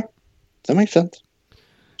 But okay, that makes sense.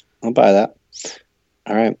 I'll buy that.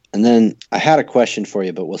 All right, and then I had a question for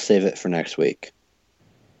you, but we'll save it for next week.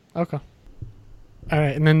 Okay. All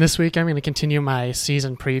right, and then this week I'm going to continue my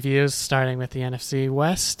season previews, starting with the NFC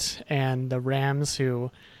West and the Rams,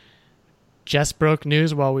 who just broke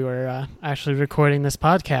news while we were actually recording this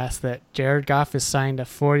podcast that Jared Goff has signed a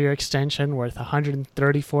 4-year extension worth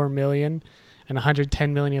 $134 million, and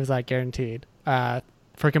 $110 million of that guaranteed.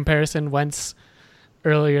 For comparison, Wentz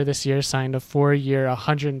earlier this year signed a 4-year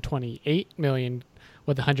 $128 million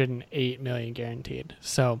with $108 million guaranteed.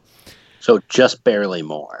 So just barely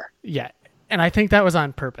more. Yeah. And I think that was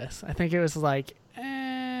on purpose. I think it was like,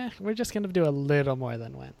 we're just going to do a little more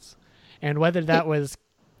than Wentz. And whether that was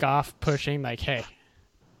Goff pushing like, hey,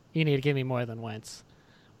 you need to give me more than Wentz,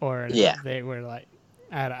 or they were like,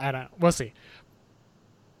 I don't, we'll see.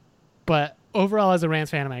 But overall, as a Rams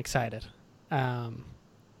fan, I'm excited.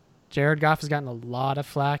 Jared Goff has gotten a lot of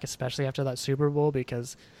flack, especially after that Super Bowl,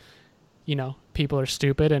 because people are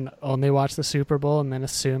stupid and only watch the Super Bowl and then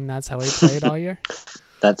assume that's how he played all year.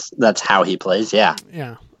 That's how he plays, yeah.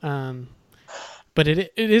 Yeah. But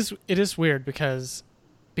it is weird because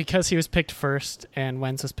he was picked first and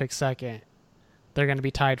Wentz was picked second. They're going to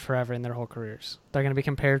be tied forever in their whole careers. They're going to be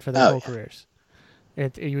compared for their whole careers.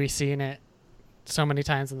 We've seen it so many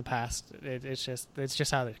times in the past. It's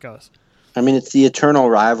just how it goes. I mean, it's the eternal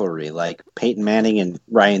rivalry, like Peyton Manning and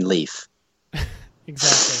Ryan Leaf.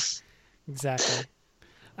 Exactly.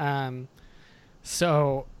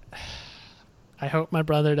 So I hope my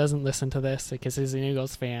brother doesn't listen to this because he's an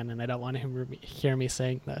Eagles fan and I don't want him to hear me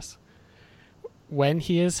saying this. When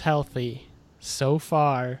he is healthy, so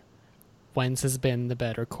far, Wentz has been the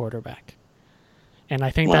better quarterback. And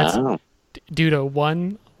I think that's due to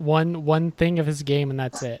one thing of his game, and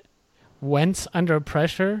that's it. Wentz under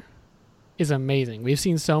pressure is amazing. We've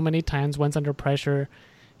seen so many times Wentz under pressure,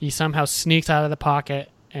 he somehow sneaks out of the pocket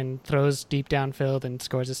and throws deep downfield and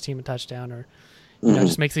scores his team a touchdown, or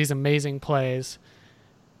just makes these amazing plays.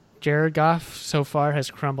 Jared Goff so far has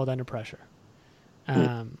crumbled under pressure.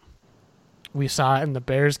 We saw it in the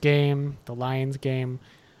Bears game, the Lions game.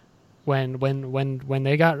 When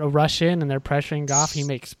they got a rush in and they're pressuring Goff, he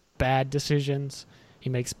makes bad decisions. He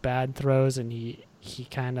makes bad throws, and he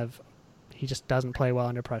just doesn't play well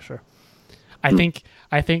under pressure. I think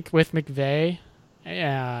with McVay,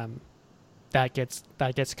 that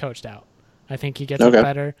gets coached out. I think he gets it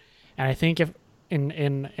better, and I think if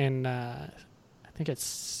in I think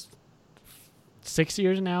it's 6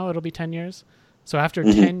 years now, it'll be 10 years. So after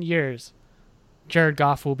 10 years, Jared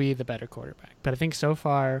Goff will be the better quarterback. But I think so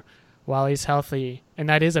far, while he's healthy, and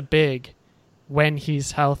that is a big when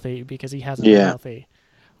he's healthy because he hasn't been healthy,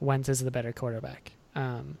 Wentz is the better quarterback.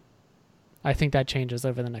 I think that changes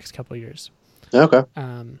over the next couple of years. Okay.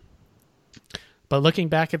 But looking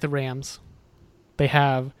back at the Rams, they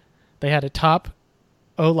had a top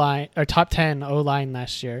O-line or top 10 O-line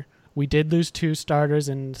last year. We did lose 2 starters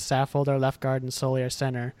in Saffold, our left guard, and Sully, our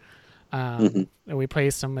center. And we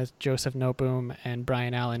placed them with Joseph Noteboom and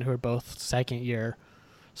Brian Allen, who are both second-year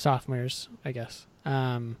sophomores, I guess.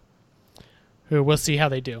 Who we'll see how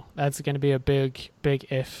they do. That's going to be a big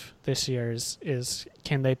if this year is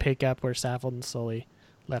can they pick up where Saffold and Sully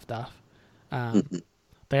left off.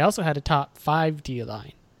 They also had a top 5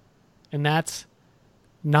 D-line. And that's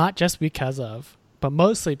not just because of, but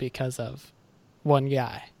mostly because of one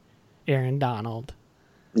guy, Aaron Donald.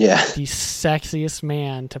 Yeah. The sexiest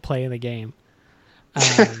man to play the game.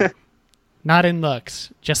 Not in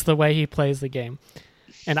looks, just the way he plays the game.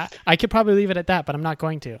 And I could probably leave it at that, but I'm not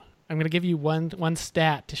going to. I'm going to give you one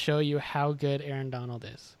stat to show you how good Aaron Donald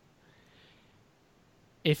is.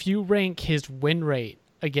 If you rank his win rate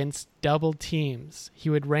against double teams, he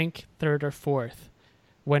would rank 3rd or 4th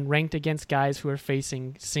when ranked against guys who are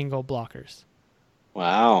facing single blockers.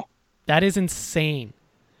 Wow. That is insane.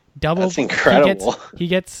 That's incredible. He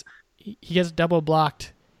gets double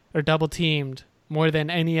blocked or double teamed more than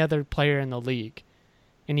any other player in the league.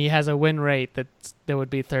 And he has a win rate that would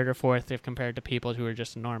be 3rd or 4th if compared to people who are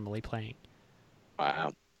just normally playing.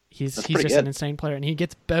 Wow. He's just an insane player, and he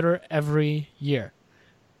gets better every year.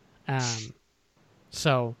 And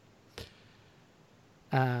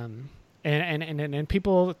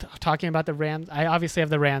people talking about the Rams, I obviously have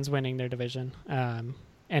the Rams winning their division.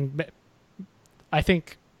 And I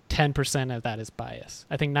think 10% of that is bias.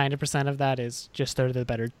 I think 90% of that is just they're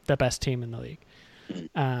the best team in the league.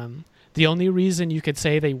 The only reason you could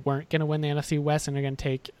say they weren't going to win the NFC West and they're going to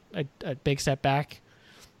take a big step back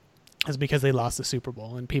is because they lost the Super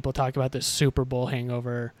Bowl. And people talk about this Super Bowl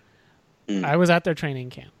hangover. I was at their training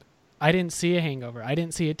camp. I didn't see a hangover. I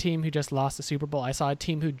didn't see a team who just lost the Super Bowl. I saw a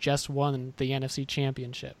team who just won the NFC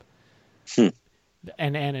Championship.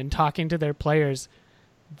 And in talking to their players,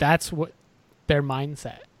 that's what their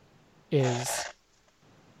mindset is.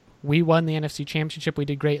 We won the NFC Championship. We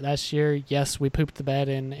did great last year. Yes, we pooped the bed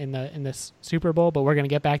in this Super Bowl, but we're going to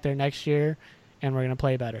get back there next year, and we're going to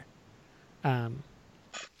play better.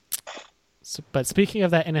 But speaking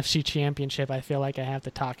of that NFC Championship, I feel like I have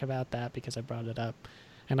to talk about that because I brought it up,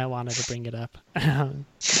 and I wanted to bring it up.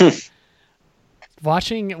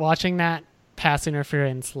 Watching that pass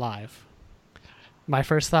interference live, my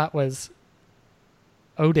first thought was,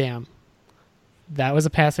 oh, damn, that was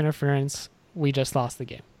a pass interference. We just lost the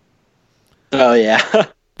game. Oh, yeah.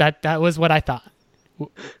 That was what I thought.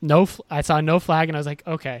 I saw no flag, and I was like,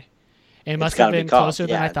 okay. It must have been closer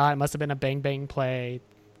than I thought. It must have been a bang-bang play.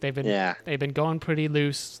 They've been going pretty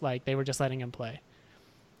loose, like they were just letting him play.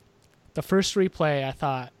 The first replay, I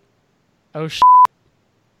thought, oh,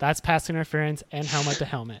 that's pass interference and helmet to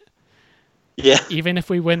helmet. Yeah. Even if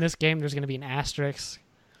we win this game, there's going to be an asterisk.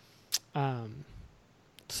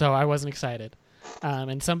 So I wasn't excited.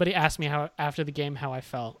 And somebody asked me after the game how I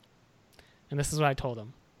felt. And this is what I told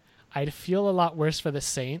them. I'd feel a lot worse for the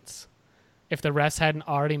Saints if the refs hadn't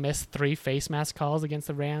already missed 3 face mask calls against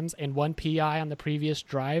the Rams and 1 PI on the previous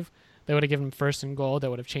drive. They would have given 1st and goal. That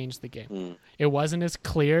would have changed the game. It wasn't as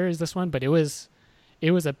clear as this one, but it was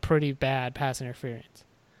a pretty bad pass interference.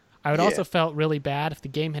 I would also felt really bad if the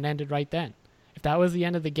game had ended right then. If that was the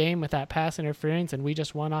end of the game with that pass interference and we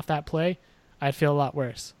just won off that play, I'd feel a lot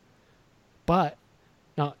worse. But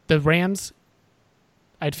no, the Rams,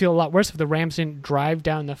 I'd feel a lot worse if the Rams didn't drive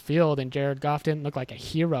down the field and Jared Goff didn't look like a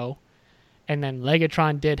hero, and then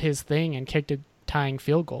Legatron did his thing and kicked a tying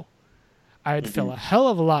field goal. I'd feel a hell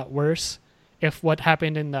of a lot worse if what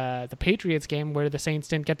happened in the Patriots game where the Saints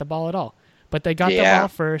didn't get the ball at all. But they got the ball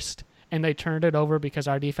first, and they turned it over because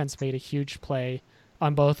our defense made a huge play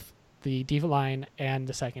on both the D line and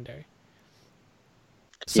the secondary.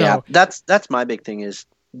 So, that's my big thing is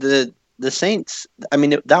the Saints. I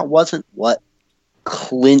mean, that wasn't what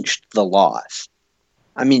clinched the loss.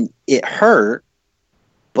 I mean, it hurt,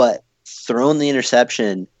 but throwing the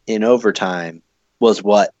interception in overtime was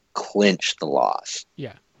what clinch the loss.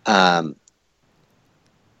 Yeah. And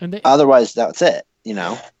they, otherwise, that's it.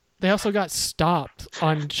 They also got stopped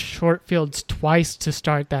on short fields twice to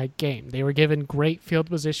start that game. They were given great field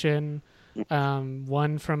position.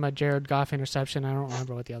 One from a Jared Goff interception. I don't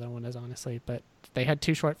remember what the other one is, honestly, but they had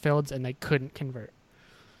 2 short fields and they couldn't convert.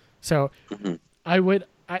 So it's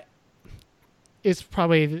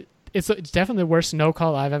definitely the worst no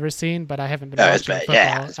call I've ever seen, but I haven't been watching football.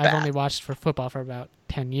 Yeah, I've only watched for football for about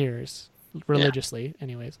 10 years, religiously,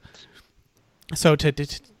 anyways. So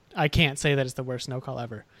I can't say that it's the worst no call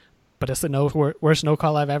ever, but it's the worst no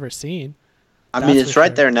call I've ever seen. I mean, it's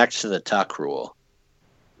right there next to the tuck rule.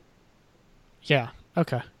 Yeah.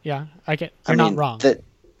 Okay. Yeah. You're not wrong.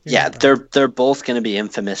 They're both going to be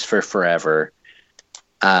infamous for forever.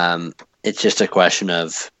 It's just a question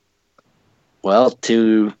of, well,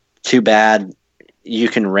 too bad. You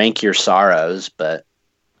can rank your sorrows, but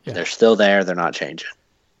they're still there. They're not changing.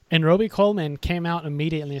 And Roby Coleman came out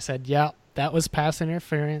immediately and said, "Yeah, that was pass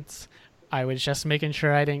interference. I was just making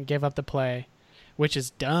sure I didn't give up the play," which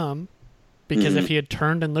is dumb because if he had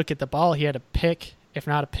turned and looked at the ball, he had a pick, if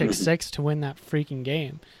not a pick six, to win that freaking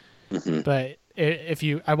game. But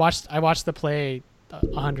I watched the play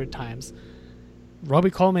 100 times.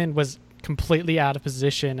 Roby Coleman was completely out of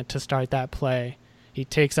position to start that play. He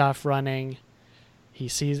takes off running.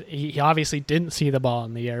 He obviously didn't see the ball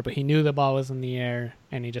in the air, but he knew the ball was in the air,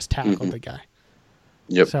 and he just tackled the guy.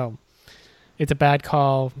 Yep. So it's a bad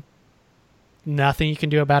call. Nothing you can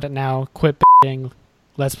do about it now. Quit bitching.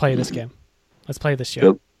 Let's play this game. Let's play this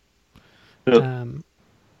year. Yep.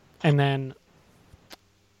 And then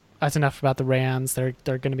that's enough about the Rams. They're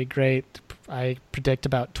going to be great. I predict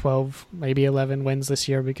about 12, maybe 11 wins this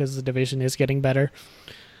year because the division is getting better.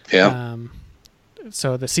 Yeah.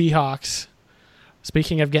 So the Seahawks,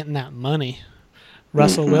 speaking of getting that money,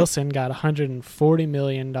 Russell Wilson got a $140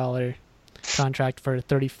 million contract for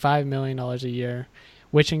 $35 million a year,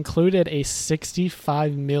 which included a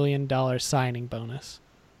 $65 million signing bonus.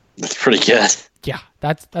 That's pretty good. Yeah,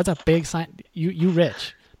 that's a big sign. You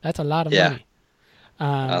rich. That's a lot of money.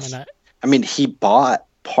 He bought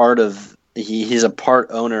part of. He's a part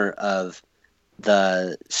owner of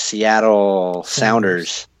the Seattle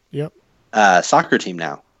Sounders. Yep. Soccer team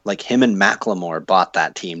now. Like him and Macklemore bought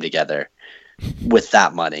that team together with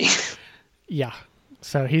that money. Yeah.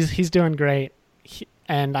 So he's doing great,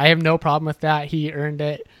 and I have no problem with that. He earned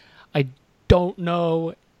it. I don't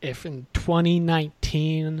know if in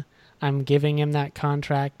 2019 I'm giving him that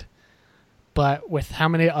contract, but with how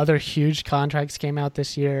many other huge contracts came out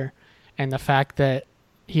this year, and the fact that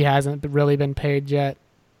he hasn't really been paid yet,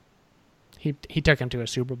 he took him to a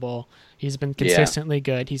Super Bowl. He's been consistently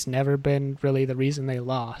good. He's never been really the reason they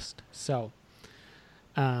lost. So,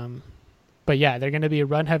 but yeah, they're going to be a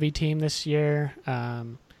run-heavy team this year.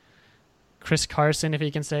 Chris Carson, if he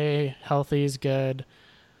can stay healthy, is good.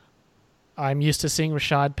 I'm used to seeing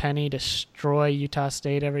Rashad Penny destroy Utah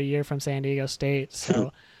State every year from San Diego State.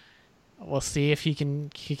 So we'll see if he can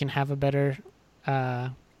have a better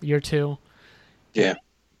year two. Yeah.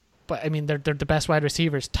 But I mean, they're the best wide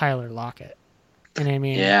receivers, Tyler Lockett. And I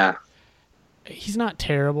mean, he's not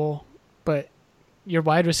terrible, but your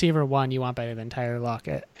wide receiver one, you want better than Tyler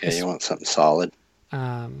Lockett. Yeah, you want something solid.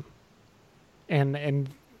 And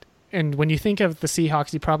when you think of the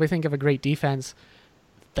Seahawks, you probably think of a great defense.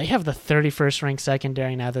 They have the 31st ranked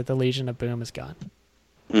secondary now that the Legion of Boom is gone.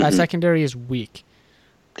 That secondary is weak.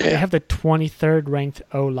 They have the 23rd ranked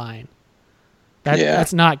O-line.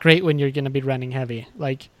 That's not great when you're going to be running heavy.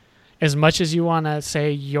 Like, as much as you want to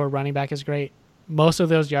say your running back is great, most of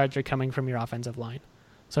those yards are coming from your offensive line.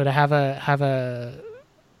 So to have a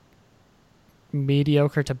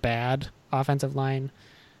mediocre to bad offensive line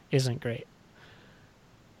isn't great.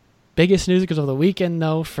 Biggest news of the weekend,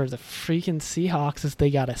 though, for the freaking Seahawks is they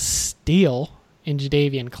got a steal in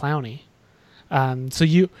Jadeveon Clowney. So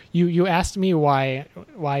you asked me why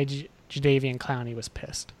Jadeveon Clowney was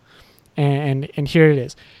pissed, and here it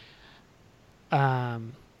is.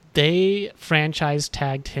 They franchise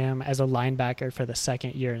tagged him as a linebacker for the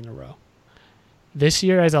second year in a row. This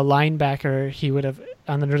year, as a linebacker, he would have,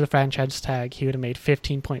 under the franchise tag, he would have made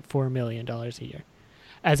 $15.4 million a year.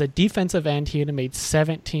 As a defensive end, he would have made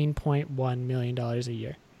 $17.1 million a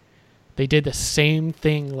year. They did the same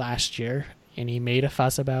thing last year, and he made a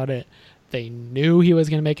fuss about it. They knew he was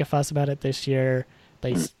going to make a fuss about it this year.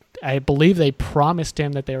 I believe they promised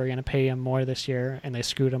him that they were going to pay him more this year, and they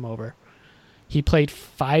screwed him over. He played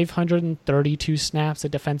 532 snaps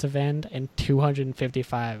at defensive end and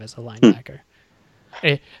 255 as a linebacker.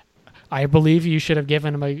 I believe you should have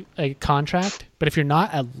given him a contract, but if you're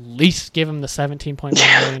not, at least give him the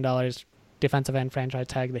 $17.1 million defensive end franchise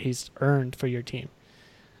tag that he's earned for your team.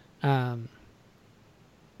 Yeah.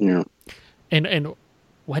 And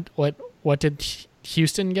what did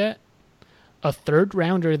Houston get? A third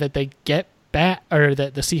rounder that they get back, or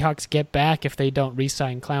that the Seahawks get back if they don't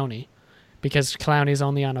re-sign Clowney, because Clowney's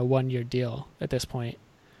only on a 1-year deal at this point.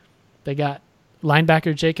 They got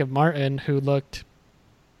linebacker Jacob Martin, who looked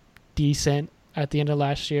decent at the end of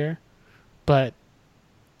last year, but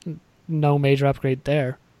no major upgrade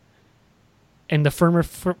there. And the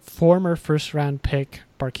former first-round pick,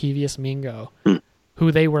 Barkevious Mingo,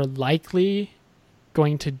 who they were likely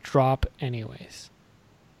going to drop anyways.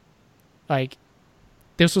 Like,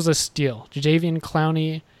 this was a steal. Jadeveon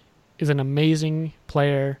Clowney is an amazing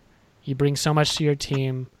player. He brings so much to your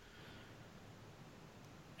team.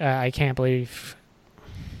 I can't believe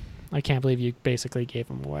you basically gave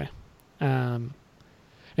him away.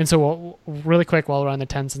 And so, really quick, while we're on the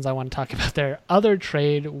Texans, I want to talk about their other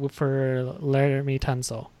trade for Laramie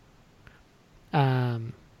Tunsil.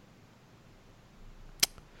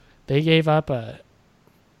 They gave up a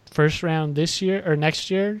first round this year or next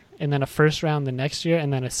year, and then a first round the next year,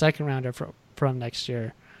 and then a second rounder from next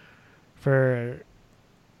year for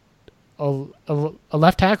a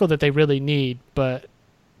left tackle that they really need. But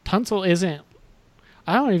Tunsil isn't.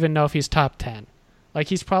 I don't even know if he's top 10. Like,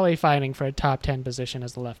 he's probably fighting for a top 10 position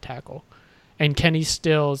as the left tackle. And Kenny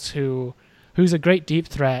Stills, who's a great deep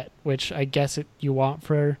threat, which I guess you want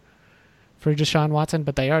for Deshaun Watson,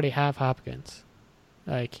 but they already have Hopkins.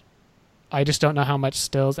 Like, I just don't know how much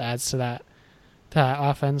Stills adds to that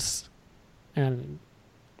offense. And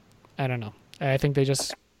I don't know. I think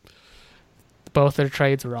both their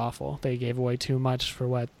trades were awful. They gave away too much for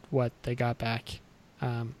what they got back.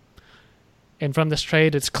 And from this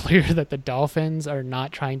trade, it's clear that the Dolphins are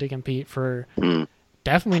not trying to compete for,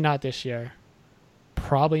 definitely not this year,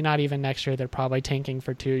 probably not even next year. They're probably tanking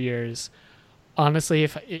for 2 years. Honestly,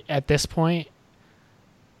 if at this point,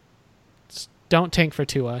 don't tank for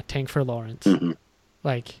Tua, tank for Lawrence. Mm-hmm.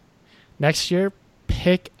 Like, next year,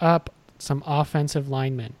 pick up some offensive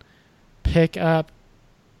linemen. Pick up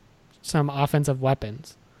some offensive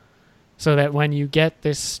weapons. So that when you get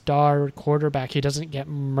this star quarterback, he doesn't get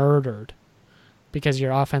murdered because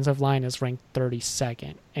your offensive line is ranked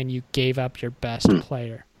 32nd and you gave up your best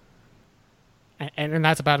player. And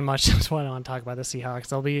that's about as much as what I want to talk about the Seahawks.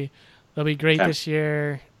 They'll be great this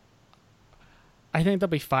year. I think they'll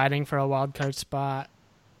be fighting for a wild card spot.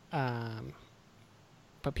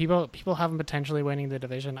 But people have them potentially winning the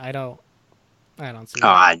division. I don't see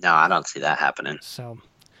that. No, I don't see that happening. So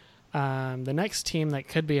the next team that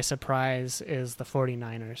could be a surprise is the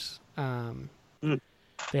 49ers.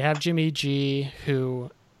 They have Jimmy G,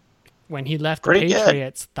 who, when he left the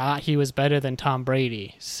Patriots, thought he was better than Tom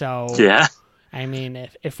Brady. So, yeah. I mean,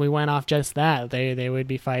 if we went off just that, they would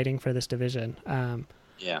be fighting for this division.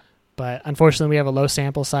 Yeah. But unfortunately, we have a low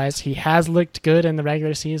sample size. He has looked good in the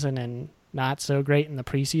regular season and not so great in the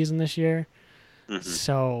preseason this year. Mm-hmm.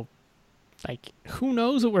 So, like, who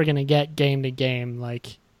knows what we're going to get game to game.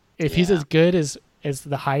 Like, if he's as good as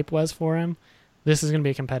the hype was for him, this is going to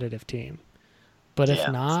be a competitive team. But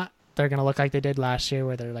if not, they're going to look like they did last year,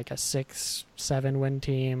 where they're like a 6-7 win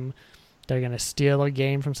team. They're going to steal a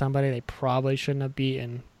game from somebody they probably shouldn't have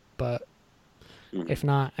beaten. But if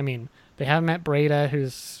not, I mean, they have Matt Breida,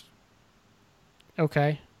 who's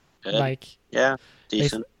okay. Good. Like,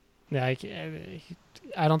 decent. I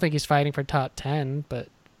don't think he's fighting for top 10, but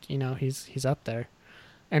he's up there.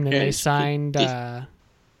 And then they signed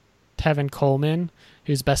Tevin Coleman,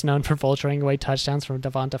 who's best known for vulturing away touchdowns from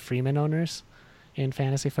Devonta Freeman owners in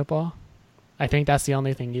fantasy football. I think that's the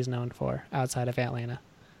only thing he's known for outside of Atlanta.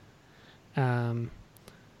 And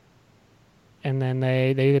then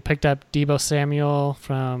they picked up Deebo Samuel,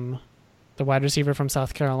 from the wide receiver from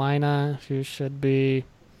South Carolina, who should be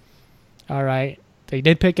all right. They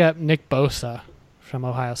did pick up Nick Bosa from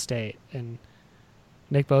Ohio State, and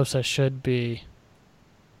Nick Bosa should be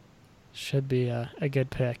a good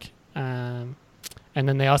pick. And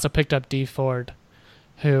then they also picked up Dee Ford,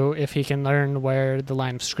 who, if he can learn where the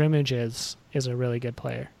line of scrimmage is a really good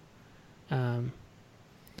player.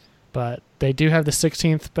 But they do have the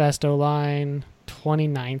 16th best O-line,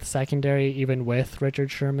 29th secondary, even with Richard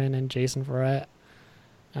Sherman and Jason Verrett.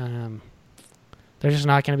 They're just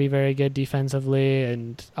not going to be very good defensively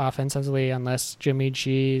and offensively unless Jimmy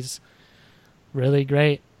G's really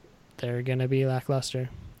great. They're going to be lackluster.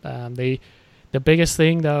 The biggest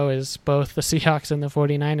thing, though, is both the Seahawks and the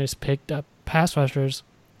 49ers picked up pass rushers.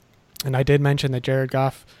 And I did mention that Jared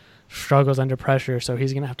Goff struggles under pressure, so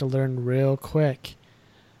he's going to have to learn real quick,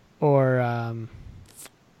 or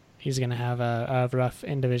he's going to have a rough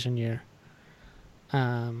in-division year.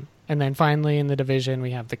 And then finally in the division,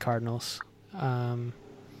 we have the Cardinals. The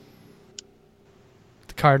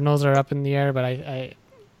Cardinals are up in the air, but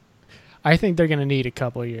I think they're going to need a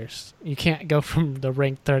couple of years. You can't go from the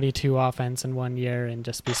ranked 32 offense in 1 year and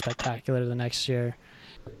just be spectacular the next year.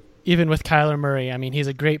 Even with Kyler Murray, I mean, he's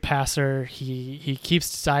a great passer. He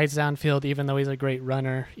keeps his eyes downfield, even though he's a great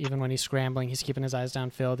runner. Even when he's scrambling, he's keeping his eyes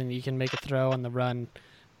downfield, and he can make a throw on the run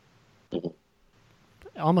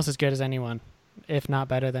almost as good as anyone, if not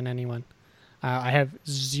better than anyone. I have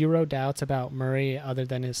zero doubts about Murray other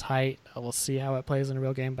than his height. We'll see how it plays in a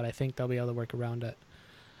real game, but I think they'll be able to work around it.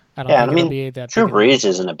 Drew Brees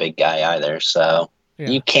isn't a big guy either, so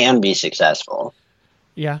you can be successful.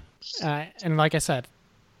 Yeah, and like I said,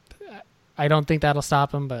 I don't think that'll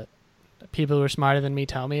stop him, but people who are smarter than me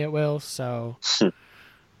tell me it will, so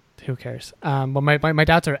who cares? But my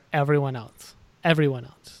doubts are everyone else. Everyone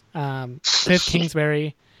else. Cliff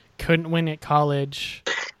Kingsbury couldn't win at college.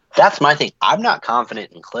 That's my thing. I'm not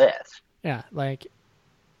confident in Cliff. Yeah,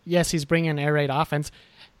 yes, he's bringing an air raid offense,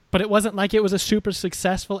 but it wasn't like it was a super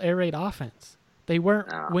successful air raid offense. They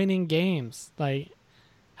weren't winning games. I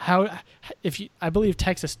believe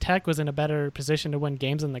Texas Tech was in a better position to win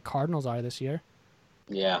games than the Cardinals are this year.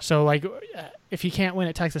 Yeah. So if he can't win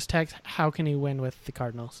at Texas Tech, how can he win with the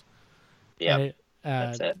Cardinals? Yeah.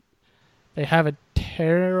 That's it. They have a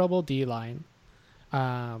terrible D line.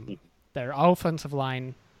 Their offensive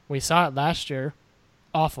line, we saw it last year,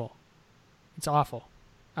 awful. It's awful.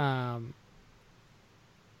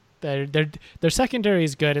 Their secondary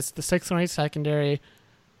is good. It's the 6th-ranked secondary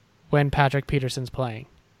when Patrick Peterson's playing.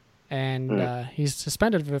 And he's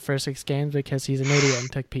suspended for the first 6 games because he's an idiot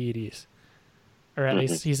and took PEDs. Or at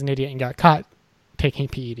least he's an idiot and got caught taking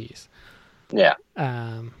PEDs. Yeah.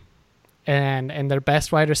 And their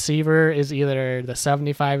best wide receiver is either the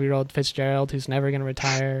 75-year-old Fitzgerald, who's never going to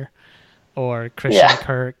retire, or Christian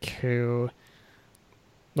Kirk, who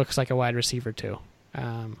looks like a wide receiver too.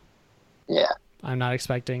 I'm not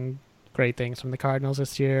expecting great things from the Cardinals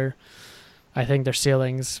this year. I think their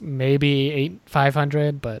ceiling's maybe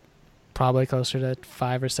 500, but probably closer to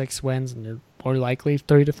 5 or 6 wins, and they're more likely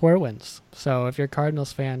 3 to 4 wins. So if you're a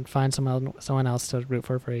Cardinals fan, find someone else to root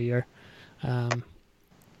for a year.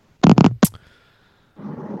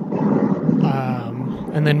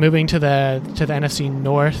 And then moving to the NFC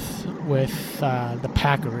North with the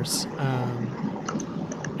Packers.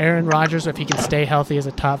 Aaron Rodgers, if he can stay healthy, is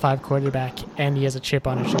a top 5 quarterback, and he has a chip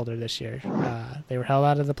on his shoulder this year. They were held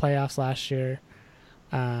out of the playoffs last year.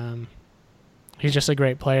 He's just a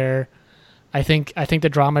great player. I think the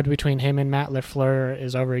drama between him and Matt LaFleur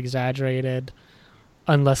is over-exaggerated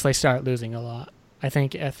unless they start losing a lot. I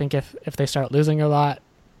think if they start losing a lot,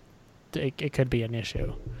 it could be an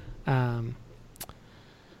issue. But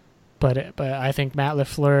I think Matt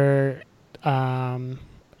LaFleur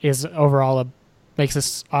is overall makes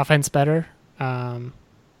this offense better.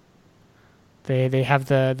 They have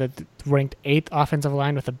the ranked 8th offensive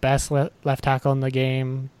line with the best left tackle in the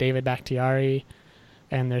game, David Bakhtiari,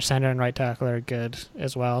 and their center and right tackle are good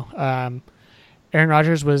as well. Aaron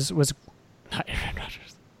Rodgers was not Aaron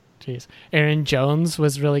Rodgers. Jeez. Aaron Jones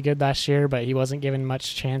was really good last year, but he wasn't given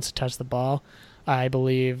much chance to touch the ball. I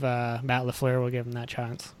believe Matt LaFleur will give him that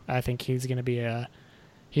chance. I think he's going to be a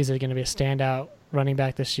standout running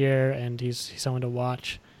back this year, and he's someone to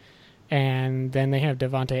watch. And then they have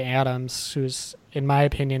Devontae Adams, who's, in my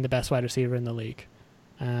opinion, the best wide receiver in the league.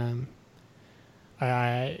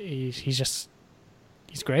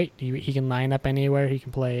 He's great. He can line up anywhere. He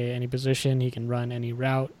can play any position. He can run any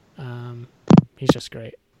route. He's just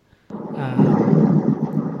great.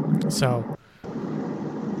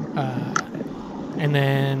 And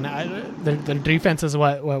then the defense is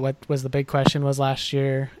what was the big question was last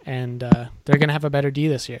year, and they're going to have a better D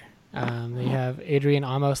this year. They have Adrian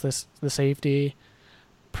Amos, the safety,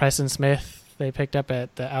 Preston Smith. They picked up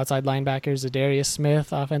at the outside linebackers, Zadarius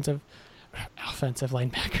Smith, offensive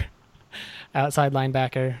linebacker, outside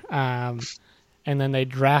linebacker. And then they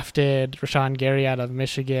drafted Rashawn Gary out of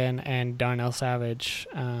Michigan and Darnell Savage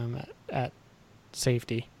at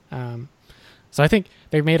safety. So I think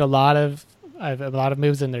they've made a lot of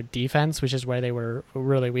moves in their defense, which is where they were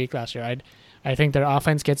really weak last year. I think their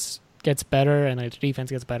offense gets better and their defense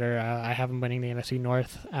gets better. I have them winning the NFC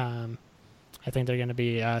North. I think they're going to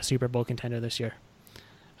be a Super Bowl contender this year.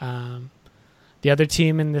 The other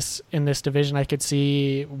team in this division I could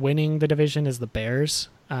see winning the division is the Bears,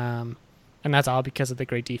 and that's all because of the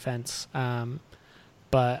great defense.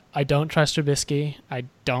 But I don't trust Trubisky. I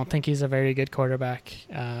don't think he's a very good quarterback.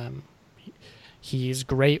 He's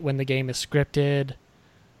great when the game is scripted.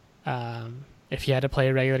 If he had to play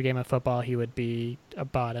a regular game of football, he would be a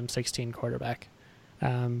bottom 16 quarterback.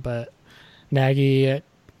 But Nagy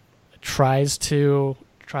tries to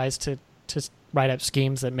write up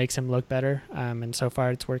schemes that makes him look better, and so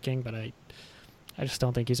far it's working. But I just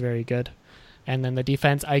don't think he's very good. And then the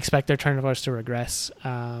defense, I expect their turnovers to regress,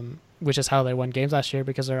 which is how they won games last year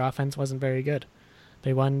because their offense wasn't very good.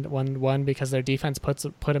 They won because their defense put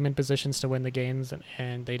them in positions to win the games,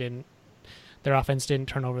 and they didn't. Their offense didn't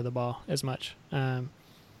turn over the ball as much.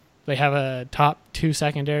 They have a top 2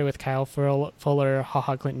 secondary with Kyle Fuller,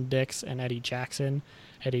 HaHa Clinton-Dix, and Eddie Jackson.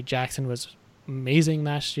 Eddie Jackson was amazing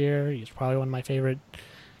last year. He's probably one of my favorite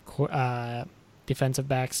defensive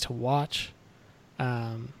backs to watch.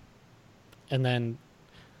 And then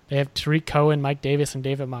they have Tariq Cohen, Mike Davis, and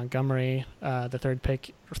David Montgomery, the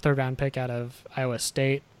third round pick out of Iowa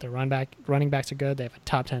State. The running backs are good. They have a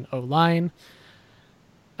top 10 O-line.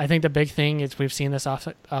 I think the big thing is we've seen this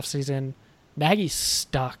offseason. Nagy's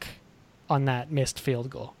stuck on that missed field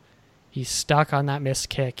goal. He's stuck on that missed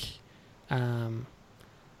kick. And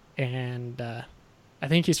I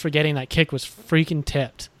think he's forgetting that kick was freaking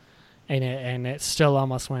tipped. And it still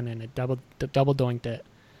almost went in. It double doinked it.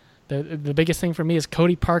 The biggest thing for me is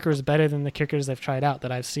Cody Parker is better than the kickers they've tried out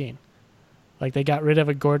that I've seen. Like, they got rid of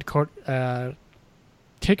a gourd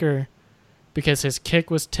kicker because his kick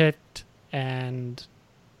was tipped and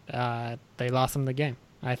they lost him the game.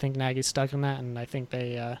 I think Nagy's stuck on that, and I think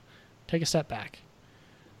they take a step back.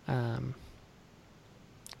 And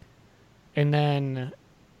then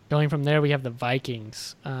going from there, we have the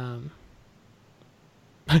Vikings.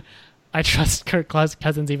 I trust Kirk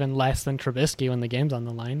Cousins even less than Trubisky when the game's on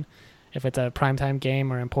the line. If it's a primetime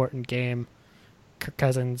game or important game, Kirk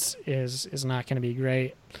Cousins is not going to be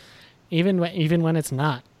great. Even when it's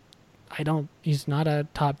not, he's not a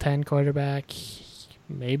top 10 quarterback,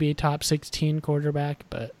 maybe top 16 quarterback,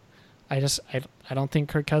 but I don't think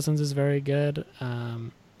Kirk Cousins is very good.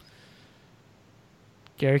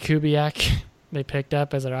 Gary Kubiak, they picked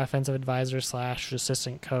up as their offensive advisor /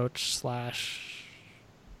 assistant coach /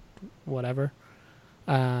 whatever,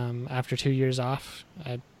 after 2 years off.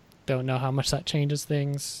 I don't know how much that changes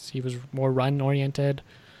things. He was more run oriented,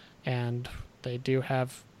 and they do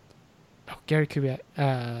have Gary Kubiak.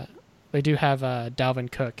 They do have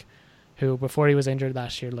Dalvin Cook, who before he was injured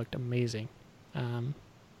last year looked amazing. I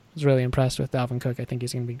was really impressed with Dalvin Cook. I think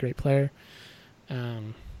he's going to be a great player.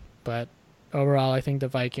 But overall, I think the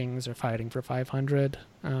Vikings are fighting for 500.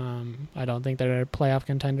 I don't think they're a playoff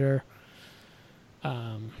contender.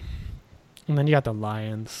 And then you got the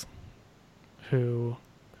Lions, who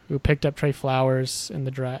picked up Trey Flowers in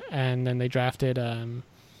the draft, and then they drafted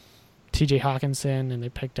T.J. Hawkinson, and they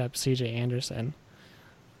picked up C.J. Anderson.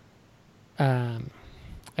 I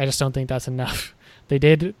just don't think that's enough. They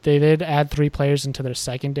did add 3 players into their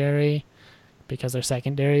secondary because their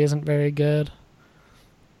secondary isn't very good.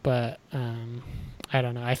 But I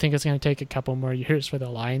don't know. I think it's going to take a couple more years for the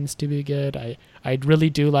Lions to be good. I really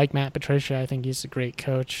do like Matt Patricia. I think he's a great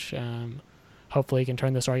coach. Hopefully he can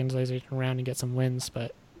turn this organization around and get some wins,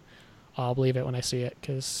 but I'll believe it when I see it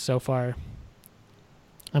because so far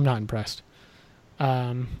I'm not impressed.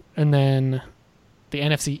 And then the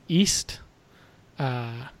NFC East,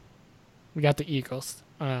 we got the Eagles.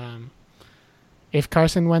 If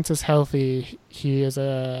Carson Wentz is healthy, he's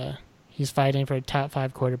fighting for a top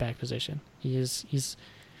 5 quarterback position. He's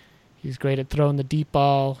great at throwing the deep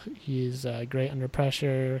ball. He's great under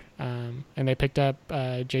pressure. And they picked up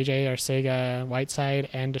J.J. Arcega-Whiteside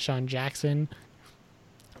and Deshaun Jackson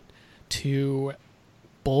to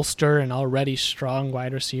bolster an already strong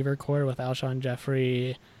wide receiver core with Alshon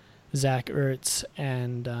Jeffrey, Zach Ertz,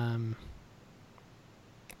 and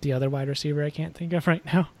the other wide receiver I can't think of right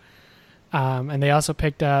now. And they also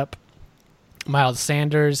picked up Miles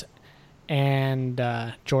Sanders and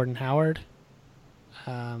Jordan Howard.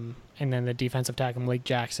 And then the defensive tackle, Malik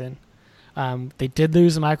Jackson. They did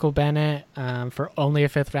lose Michael Bennett for only a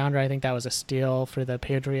 5th rounder. I think that was a steal for the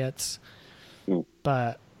Patriots.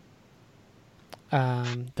 But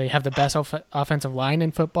they have the best offensive line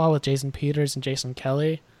in football with Jason Peters and Jason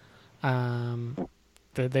Kelly. Their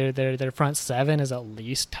front 7 is at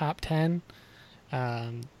least top 10.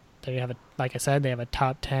 They have like I said, they have a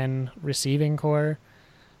top 10 receiving core.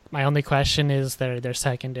 My only question is their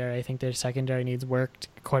secondary. I think their secondary needs work.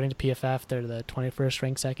 According to PFF, they're the 21st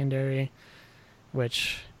ranked secondary,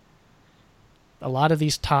 which a lot of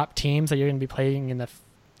these top teams that you're going to be playing in the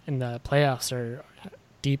playoffs are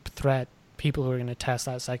deep threat people who are going to test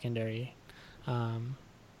that secondary.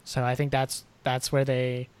 So I think that's where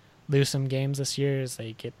they lose some games this year is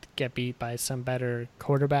they get beat by some better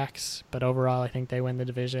quarterbacks. But overall, I think they win the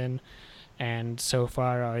division, and so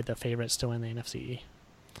far are the favorites to win the NFC.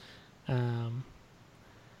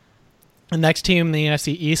 The next team in the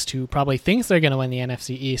NFC East who probably thinks they're going to win the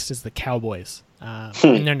NFC East is the Cowboys,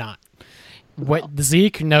 and they're not.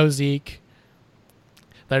 No Zeke,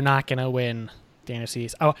 they're not going to win the NFC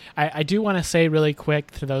East. Oh, I do want to say really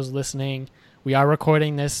quick to those listening, we are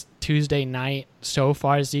recording this Tuesday night. So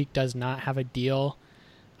far, Zeke does not have a deal.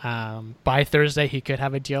 By Thursday, he could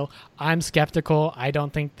have a deal. I'm skeptical. I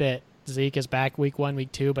don't think that Zeke is back week 1,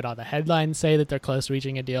 week 2, but all the headlines say that they're close to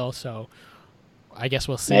reaching a deal, so I guess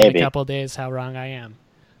we'll see in a couple of days how wrong I am.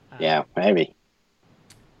 Yeah, maybe.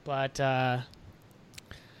 But,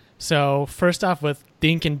 so first off with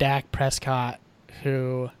Dink and Dak Prescott,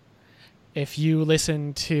 who, if you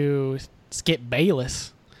listen to Skip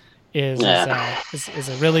Bayless, is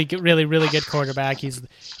a really good quarterback.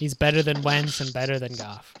 He's better than Wentz and better than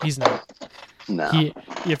Goff. He's not. No.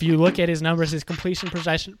 If you look at his numbers, his completion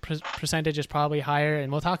percentage is probably higher,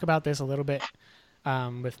 and we'll talk about this a little bit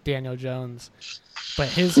with Daniel Jones. But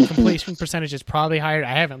his completion percentage is probably higher.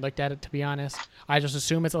 I haven't looked at it, to be honest. I just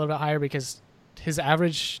assume it's a little bit higher because his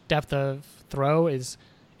average depth of throw is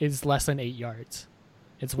less than 8 yards.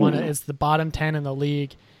 It's it's the bottom 10 in the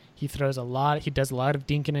league. He throws a lot. He does a lot of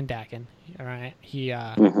dinking and dacking. All right. He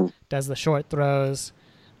does the short throws.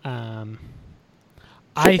 I mean,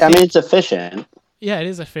 it's efficient. Yeah, it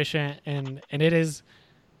is efficient, and it is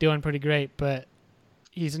doing pretty great, but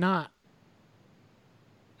he's not.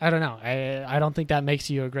 I don't know. I don't think that makes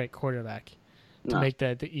you a great quarterback to make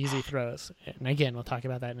the easy throws. And again, we'll talk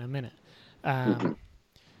about that in a minute.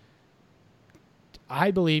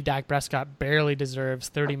 I believe Dak Prescott barely deserves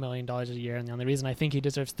 $30 million a year, and the only reason I think he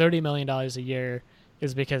deserves $30 million a year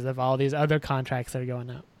is because of all these other contracts that are going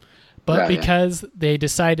up. But because they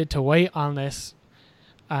decided to wait on this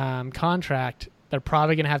contract, they're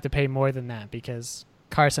probably going to have to pay more than that because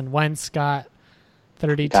Carson Wentz got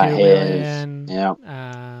 $32 million.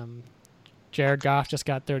 Yeah. Jared Goff just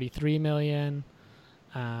got $33 million.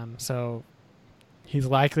 So he's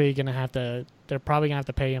likely going to have to. They're probably going to have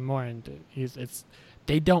to pay him more, and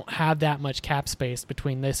they don't have that much cap space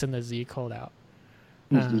between this and the Zeke holdout.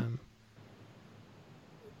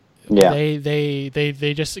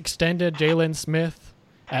 They just extended Jalen Smith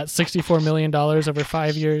at $64 million over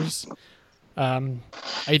 5 years.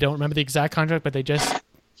 I don't remember the exact contract, but they just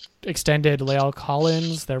extended La'el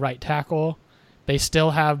Collins, their right tackle. They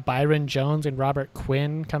still have Byron Jones and Robert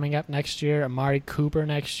Quinn coming up next year, Amari Cooper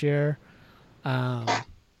next year.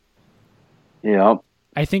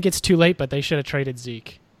 I think it's too late, but they should have traded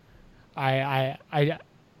Zeke. I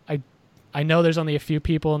know there's only a few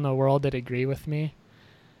people in the world that agree with me,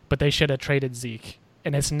 but they should have traded Zeke.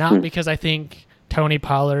 And it's not because I think Tony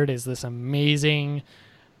Pollard is this amazing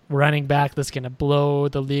running back that's going to blow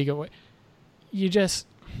the league away.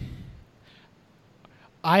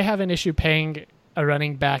 I have an issue paying a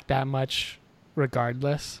running back that much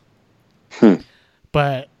regardless.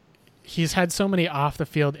 But he's had so many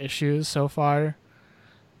off-the-field issues so far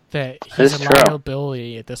that he's a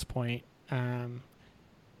liability at this point. And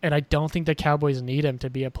I don't think the Cowboys need him to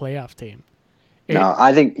be a playoff team.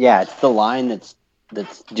 I think, it's the line that's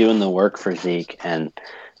doing the work for Zeke, and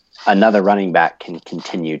another running back can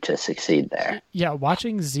continue to succeed there. Yeah,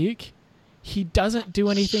 watching Zeke, he doesn't do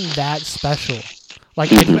anything that special.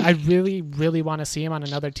 Like, I really, really want to see him on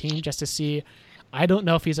another team just to see. I don't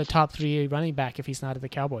know if he's a top 3 running back if he's not at the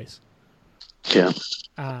Cowboys. Yeah.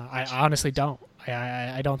 I honestly don't.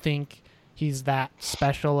 I don't think he's that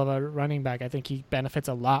special of a running back. I think he benefits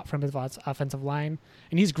a lot from his offensive line.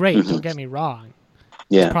 And he's great, don't get me wrong.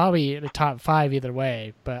 Yeah. He's probably the top 5 either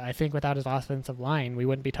way. But I think without his offensive line, we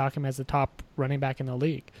wouldn't be talking him as the top running back in the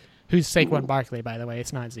league. Who's Saquon Barkley, by the way.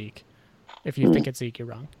 It's not Zeke. If you think it's Zeke, you're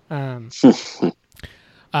wrong.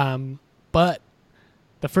 But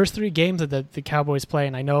the first 3 games that the Cowboys play,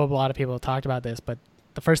 and I know a lot of people have talked about this, but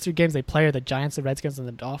the first 3 games they play are the Giants, the Redskins, and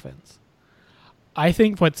the Dolphins. I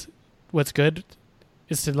think what's good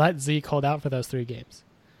is to let Zeke hold out for those 3 games.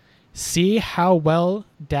 See how well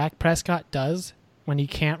Dak Prescott does when he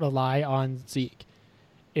can't rely on Zeke.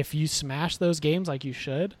 If you smash those games like you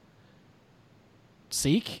should,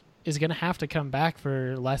 Zeke is going to have to come back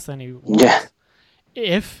for less than he wants.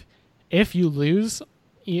 Yeah. If you lose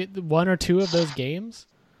 1 or 2 of those games,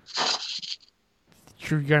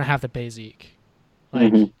 you're going to have to pay Zeke.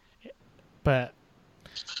 But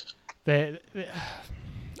I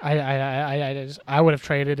would have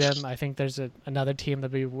traded him. I think there's another team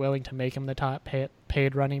that'd be willing to make him the top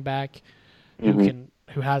paid running back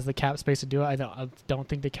who has the cap space to do it. I don't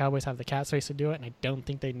think the Cowboys have the cap space to do it, and I don't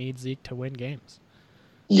think they need Zeke to win games.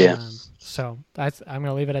 Yeah. So I'm going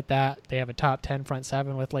to leave it at that. They have a top 10 front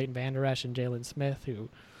 7 with Leighton Vander Esch and Jalen Smith, who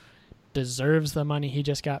deserves the money he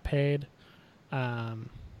just got paid.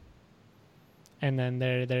 And then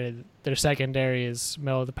their secondary is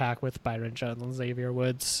middle of the pack with Byron Jones and Xavier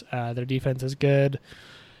Woods. Their defense is good.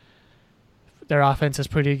 Their offense is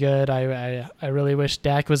pretty good. I really wish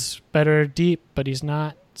Dak was better deep, but he's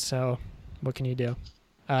not. So what can you do?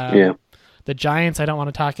 The Giants, I don't want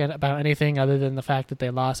to talk about anything other than the fact that they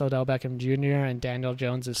lost Odell Beckham Jr. and Daniel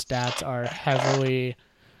Jones' stats are heavily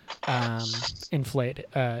inflated.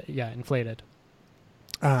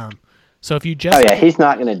 So if you just he's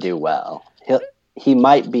not going to do well. He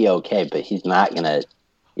might be okay, but he's not going to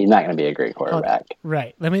be a great quarterback.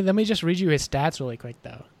 Right. Let me just read you his stats really quick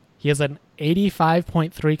though. He has an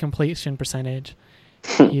 85.3 completion percentage.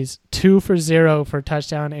 He's 2 for 0 for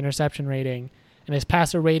touchdown interception rating. And his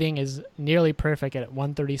passer rating is nearly perfect at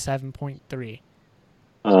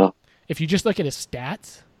 137.3. If you just look at his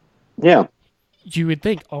stats, you would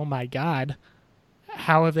think, oh my God,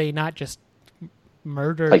 how have they not just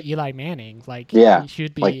murdered Eli Manning? He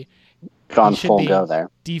should be gone full go there.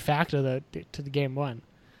 De facto to the game one.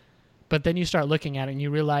 But then you start looking at it and you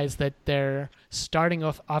realize that their starting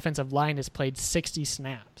offensive line has played 60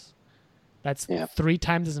 snaps. That's 3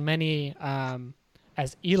 times as many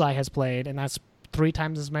as Eli has played, and that's 3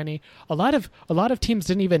 times as many. A lot of teams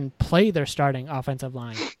didn't even play their starting offensive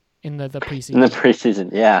line in the preseason. In the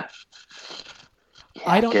preseason, yeah.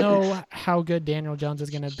 I don't know how good Daniel Jones is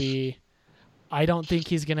going to be. I don't think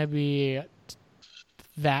he's going to be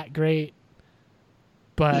that great.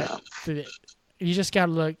 But you just got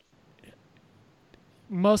to look.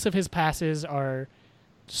 Most of his passes are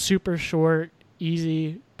super short,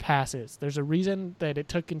 easy passes. There's a reason that it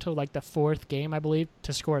took until like the 4th game, I believe,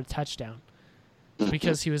 to score a touchdown.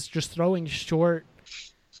 Because he was just throwing short,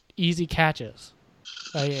 easy catches.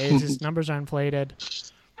 His numbers are inflated.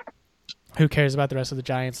 Who cares about the rest of the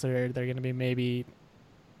Giants? They're going to be maybe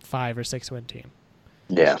 5 or 6 win team.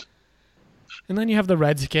 Yeah. And then you have the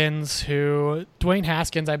Redskins, who Dwayne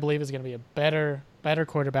Haskins, I believe, is going to be a better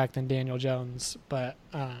quarterback than Daniel Jones. But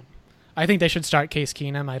I think they should start Case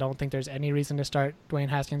Keenum. I don't think there's any reason to start Dwayne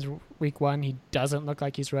Haskins week 1. He doesn't look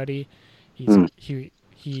like he's ready. He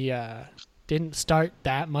didn't start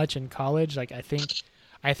that much in college.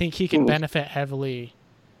 I think he can benefit heavily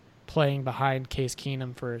playing behind Case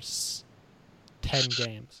Keenum for 10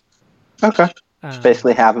 games. Okay.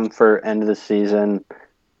 Basically have him for end of the season,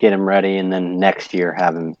 get him ready, and then next year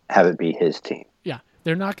have it be his team. Yeah.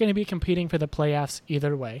 They're not going to be competing for the playoffs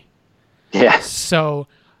either way. Yeah. So,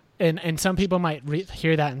 and some people might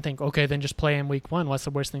hear that and think, okay, then just play him week 1. What's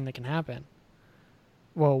the worst thing that can happen?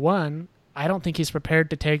 Well, one, I don't think he's prepared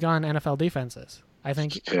to take on NFL defenses. I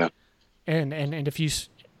think, and if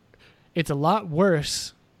it's a lot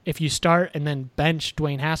worse if you start and then bench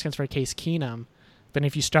Dwayne Haskins for Case Keenum than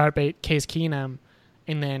if you start Case Keenum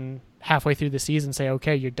and then halfway through the season say,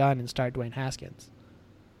 okay, you're done, and start Dwayne Haskins.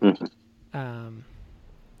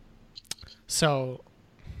 So,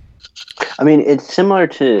 I mean, it's similar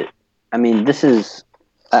to. I mean, this is.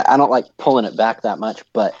 I don't like pulling it back that much,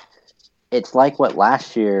 but it's like what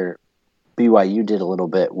last year BYU did a little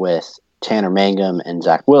bit with Tanner Mangum and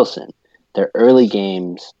Zach Wilson. Their early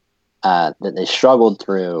games that they struggled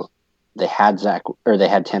through, they had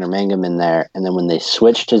Tanner Mangum in there, and then when they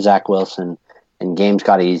switched to Zach Wilson and games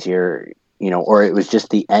got easier, or it was just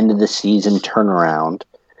the end of the season turnaround,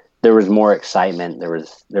 there was more excitement. There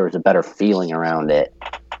was a better feeling around it,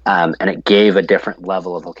 and it gave a different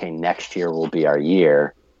level of, okay, next year will be our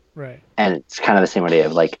year. Right. And it's kind of the same idea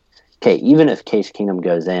of okay, even if Case Keenum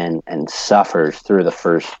goes in and suffers through the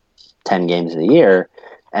first 10 games of the year,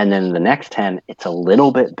 and then the next 10, it's a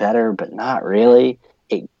little bit better, but not really,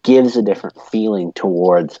 it gives a different feeling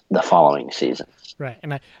towards the following season. Right.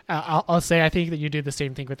 And I'll say I think that you do the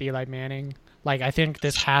same thing with Eli Manning. I think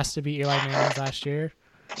this has to be Eli Manning's last year.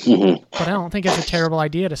 Mm-hmm. But I don't think it's a terrible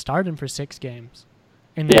idea to start him for 6 games.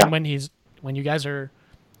 And then when you guys are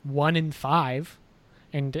 1-5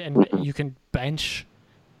 and you can bench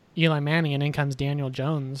Eli Manning, and in comes Daniel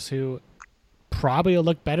Jones, who probably will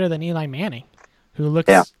look better than Eli Manning, who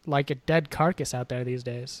looks like a dead carcass out there these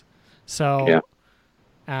days. So,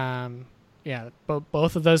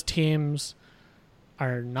 both of those teams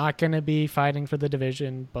are not going to be fighting for the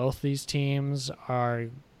division. Both these teams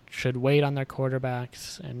should wait on their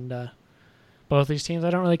quarterbacks, and both these teams I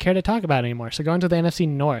don't really care to talk about anymore. So going to the NFC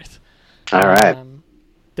North. All right.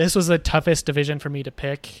 This was the toughest division for me to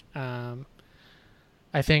pick.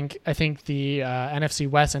 I think the NFC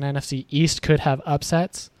West and NFC East could have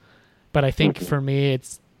upsets, but I think for me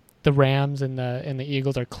it's the Rams and the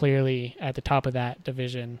Eagles are clearly at the top of that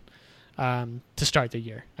division to start the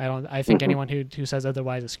year. I think anyone who says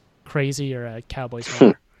otherwise is crazy or a Cowboys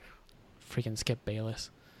fan. Freaking Skip Bayless,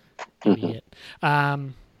 idiot.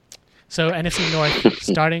 So NFC North,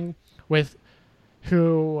 starting with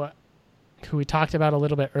who we talked about a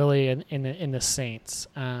little bit early in the Saints.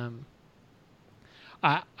 I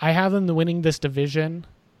have them winning this division.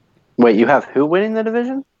 Wait, you have who winning the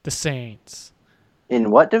division? The Saints.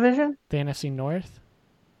 In what division? The NFC North.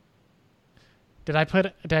 Did I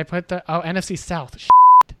put the NFC South?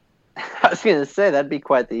 I was going to say that'd be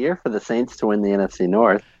quite the year for the Saints to win the NFC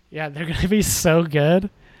North. Yeah, they're going to be so good.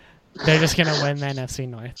 They're just going to win the NFC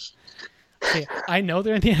North. See, I know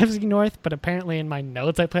they're in the NFC North, but apparently in my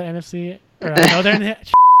notes I put NFC. Or I know they're in the.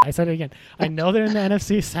 I said it again. I know they're in the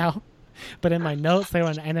NFC South, but in my notes they were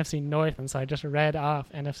in the NFC North, and so I just read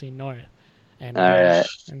off NFC North. And all right.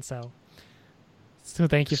 And so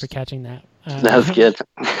thank you for catching that. That was good.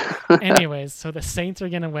 Anyways, so the Saints are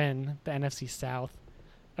going to win the NFC South.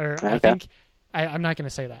 Or okay. I think I'm not going to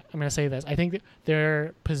say that. I'm going to say this. I think that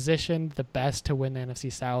they're positioned the best to win the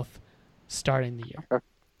NFC South starting the year. Okay.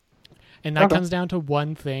 And that comes down to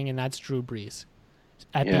one thing, and that's Drew Brees.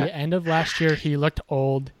 At the end of last year, he looked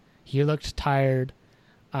old. He looked tired.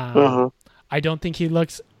 I don't think he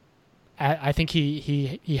looks. I think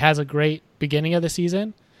he has a great beginning of the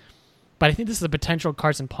season, but I think this is a potential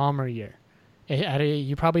Carson Palmer year.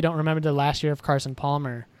 You probably don't remember the last year of Carson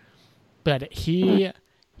Palmer, but he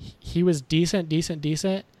was decent.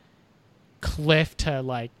 Cliff to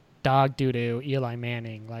like dog doo-doo Eli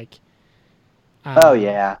Manning, like. Like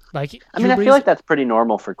I mean, I feel like that's pretty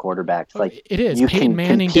normal for quarterbacks. Like it is. Peyton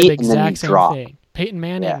Manning did the exact same thing. Peyton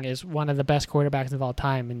Manning is one of the best quarterbacks of all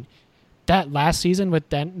time, and that last season with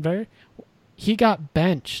Denver, he got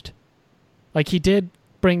benched. Like he did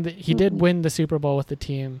win the Super Bowl with the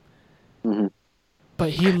team, but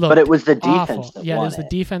he looked. But it was the awful. defense. It was the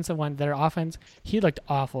defense that won. Their offense, he looked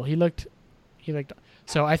awful. He looked.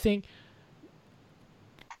 So I think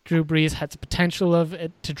Drew Brees has the potential of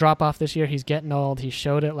it to drop off this year. He's getting old. He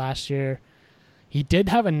showed it last year. He did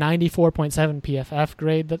have a 94.7 PFF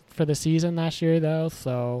grade for the season last year, though.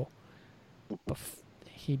 So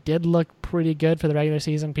he did look pretty good for the regular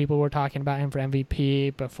season. People were talking about him for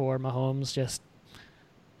MVP before Mahomes just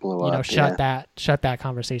shut that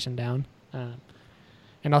conversation down.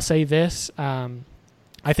 And I'll say this: I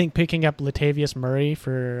think picking up Latavius Murray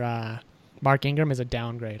for Mark Ingram is a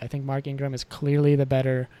downgrade. I think Mark Ingram is clearly the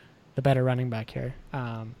better running back here.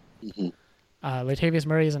 Latavius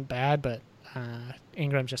Murray isn't bad, but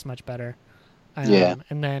Ingram's just much better. And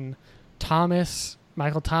then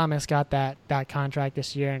Michael Thomas got that contract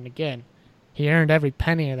this year, and again, he earned every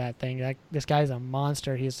penny of that thing. This guy's a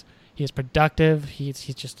monster. He's productive. He's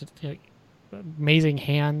just amazing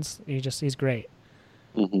hands. He's great.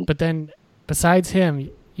 But then besides him,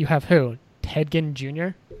 you have who? Ted Ginn Jr.,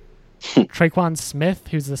 Traquan Smith,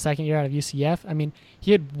 who's the second year out of UCF. I mean,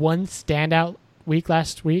 he had one standout week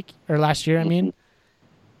last year. I mean,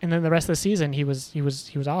 and then the rest of the season he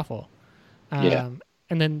was awful. And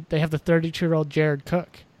then they have the 32-year-old Jared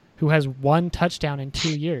Cook, who has one touchdown in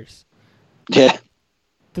 2 years. Yeah,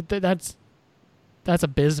 that's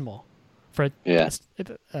abysmal.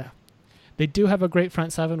 They do have a great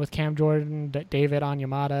front seven with Cam Jordan, David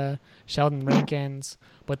Onyemata, Sheldon Rankins,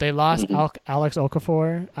 but they lost Alex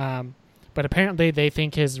Okafor. But apparently they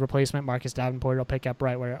think his replacement, Marcus Davenport, will pick up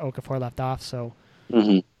right where Okafor left off. So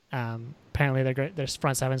apparently their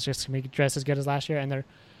front seven's just going to be just as good as last year, and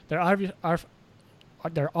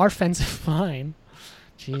their offensive line,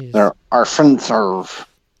 jeez, their offensive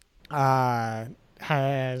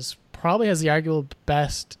has the arguable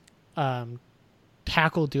best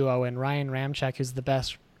tackle duo in Ryan Ramczyk, who's the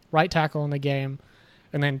best right tackle in the game,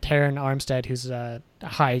 and then Terran Armstead, who's a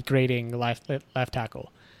high-grading left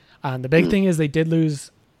tackle. The big thing is they did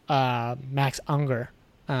lose Max Unger,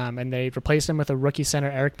 and they replaced him with a rookie center,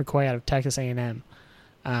 Eric McCoy, out of Texas A&M.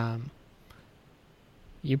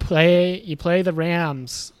 You play the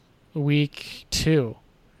Rams week 2.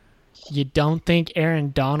 You don't think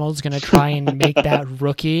Aaron Donald's going to try and make that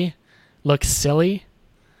rookie look silly?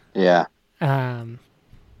 Yeah.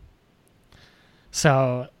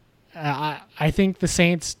 So I think the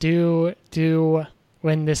Saints do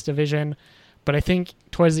win this division, but I think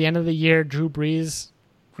towards the end of the year, Drew Brees,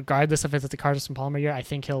 regardless if it's the Carson Palmer year, I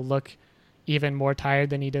think he'll look even more tired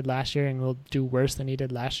than he did last year and will do worse than he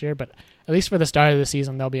did last year. But at least for the start of the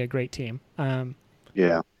season, they'll be a great team.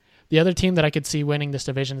 The other team that I could see winning this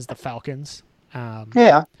division is the Falcons.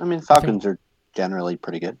 Falcons are generally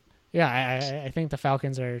pretty good. Yeah, I think the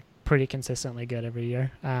Falcons are pretty consistently good every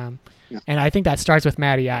year. And I think that starts with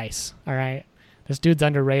Matty Ice, all right? This dude's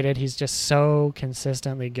underrated. He's just so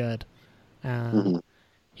consistently good.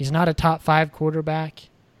 He's not a top 5 quarterback,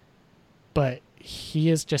 but he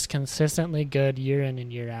is just consistently good year in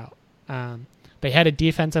and year out. They had a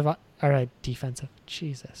defensive or a defensive.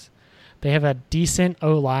 Jesus, they have a decent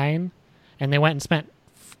O-line, and they went and spent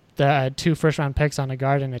the 2 first-round picks on a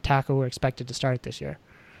guard and a tackle who are expected to start this year.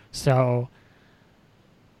 So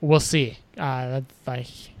we'll see. Like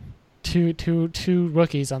two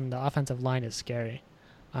rookies on the offensive line is scary.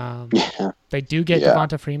 They do get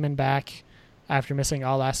Devonta Freeman back after missing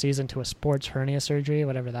all last season to a sports hernia surgery,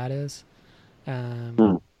 whatever that is.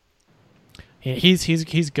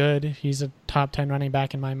 He's good. He's a top 10 running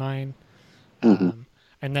back in my mind. And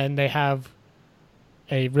then they have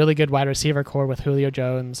a really good wide receiver core with Julio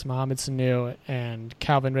Jones, Mohamed Sanu, and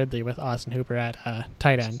Calvin Ridley with Austin Hooper at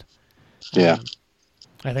tight end.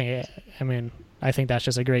 I think that's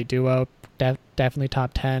just a great duo. Definitely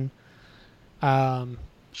top 10.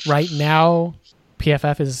 Right now,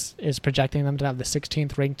 PFF is projecting them to have the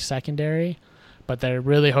 16th ranked secondary, but they're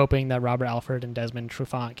really hoping that Robert Alford and Desmond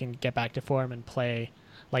Trufant can get back to form and play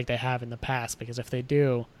like they have in the past, because if they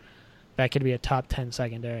do, that could be a top 10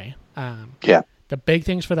 secondary. The big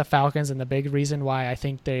things for the Falcons, and the big reason why I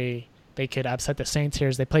think they could upset the Saints here,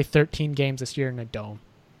 is they play 13 games this year in a dome.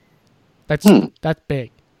 That's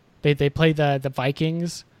big. They play the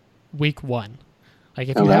Vikings week 1. Like,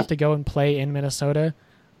 if you have to go and play in Minnesota,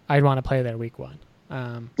 I'd want to play there week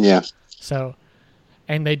 1. So,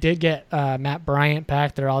 and they did get Matt Bryant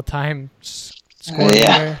back, their all-time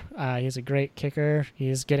scorer. He's a great kicker.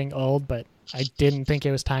 He's getting old, but I didn't think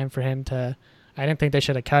it was time for him to. I didn't think they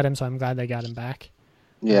should have cut him, so I'm glad they got him back.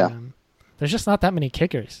 There's just not that many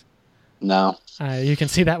kickers. No. You can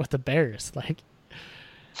see that with the Bears.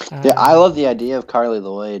 I love the idea of Carly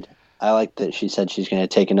Lloyd. I like that she said she's going to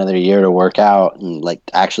take another year to work out and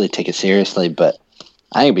actually take it seriously, but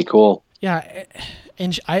I think it'd be cool. Yeah,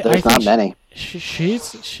 and there's not many. She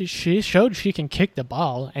showed she can kick the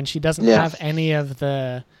ball, and she doesn't have any of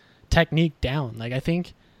the technique down. Like, I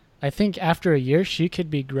think after a year she could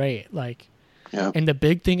be great. And the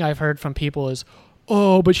big thing I've heard from people is,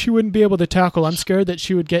 oh, but she wouldn't be able to tackle. I'm scared that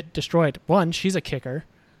she would get destroyed. One, she's a kicker.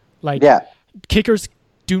 Kickers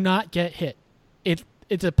do not get hit.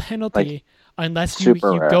 It's a penalty unless you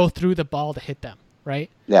go through the ball to hit them, right?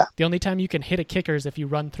 Yeah. The only time you can hit a kicker is if you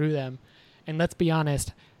run through them. And let's be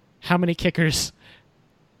honest, how many kickers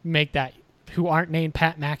make that who aren't named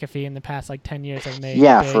Pat McAfee in the past 10 years have made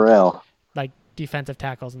for real. Defensive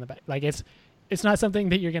tackles in the back. It's not something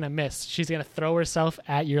that you're going to miss. She's going to throw herself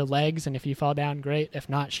at your legs, and if you fall down, great. If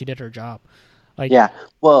not, she did her job. If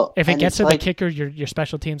it gets to the kicker, your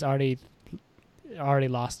special teams already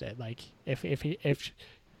lost it. If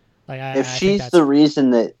she's the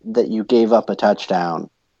reason that you gave up a touchdown,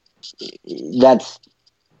 that's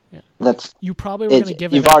you probably were going to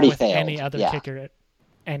give it up with any other kicker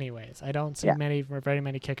anyways. I don't see very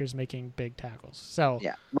many kickers making big tackles. So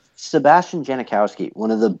Sebastian Janikowski,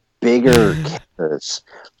 one of the bigger kickers,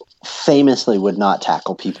 famously would not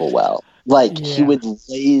tackle people well. He would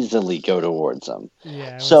lazily go towards them.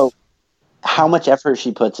 How much effort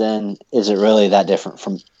she puts in, is it really that different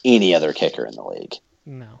from any other kicker in the league?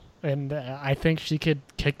 No. And I think she could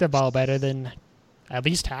kick the ball better than at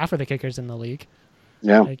least half of the kickers in the league.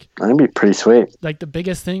 Yeah, that'd be pretty sweet. The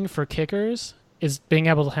biggest thing for kickers is being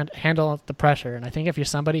able to handle the pressure. And I think if you're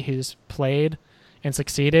somebody who's played and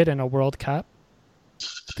succeeded in a World Cup,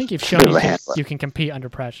 I think you've shown you can compete under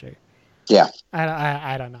pressure. Yeah.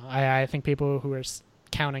 I don't know. I think people who are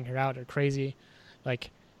counting her out are crazy.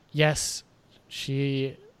 Yes,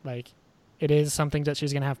 she it is something that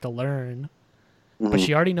she's going to have to learn, but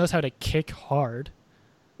she already knows how to kick hard.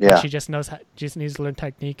 Yeah. She just needs to learn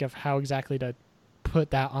technique of how exactly to put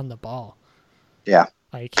that on the ball. Yeah.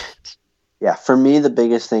 For me, the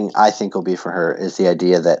biggest thing I think will be for her is the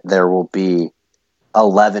idea that there will be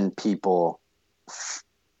 11 people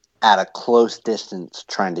at a close distance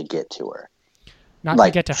trying to get to her. Not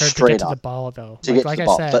to get to her, to get to the ball, though. To get to the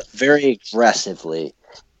ball, but very aggressively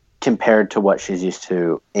compared to what she's used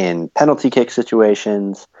to in penalty kick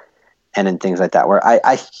situations and in things like that, where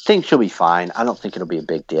I think she'll be fine. I don't think it'll be a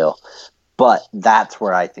big deal. But that's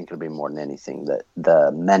where I think it'll be more than anything,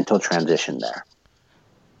 the mental transition there.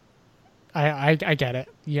 I get it.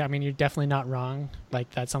 Yeah, I mean, you're definitely not wrong.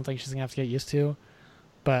 That's something she's going to have to get used to.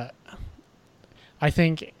 But I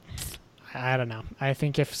don't know. I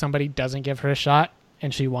think if somebody doesn't give her a shot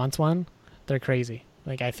and she wants one, they're crazy.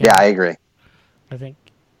 I agree. I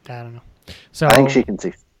don't know. So I think she can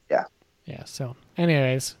see. Yeah. Yeah. So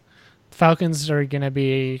anyways, Falcons are going to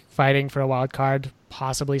be fighting for a wild card,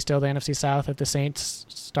 possibly still the NFC South if the Saints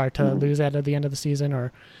start to lose at the end of the season,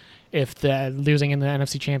 or if the losing in the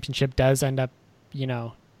NFC Championship does end up,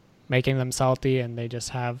 making them salty and they just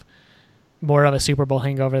have more of a Super Bowl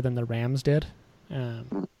hangover than the Rams did.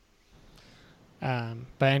 But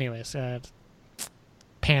anyways,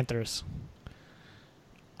 Panthers.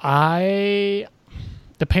 The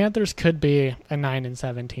Panthers could be a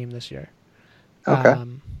 9-7 team this year. Okay.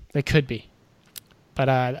 They could be, but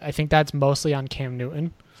I think that's mostly on Cam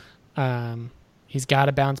Newton. He's got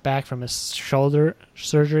to bounce back from his shoulder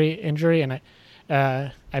surgery injury, and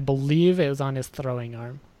I believe it was on his throwing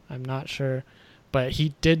arm. I'm not sure, but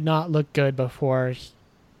he did not look good before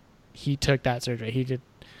he took that surgery. He did,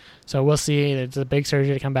 so we'll see. It's a big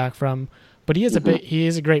surgery to come back from, but he is he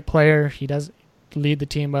is a great player. He does lead the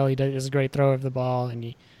team well. He is a great thrower of the ball,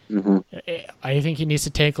 and I think he needs to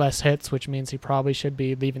take less hits, which means he probably should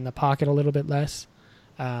be leaving the pocket a little bit less.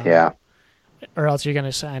 Or else you're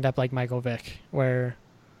going to end up like Michael Vick, where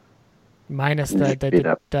minus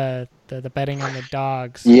the betting on the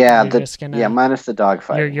dogs. Yeah, minus the dog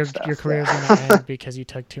fight. Your career's going to end because you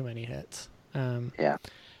took too many hits. And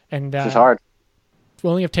it's hard.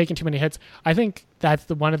 Willing of taking too many hits. I think that's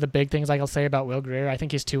one of the big things I'll say about Will Grier. I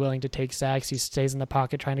think he's too willing to take sacks. He stays in the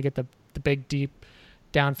pocket trying to get the big, deep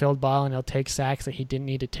downfield ball, and he'll take sacks that he didn't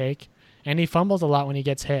need to take. And he fumbles a lot when he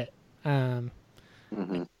gets hit.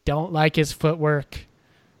 Don't like his footwork.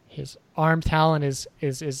 His arm talent is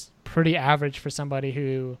pretty average for somebody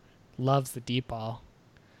who loves the deep ball.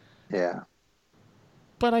 Yeah.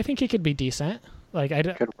 But I think he could be decent.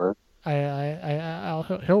 Could work.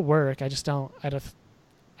 He'll work. I just don't.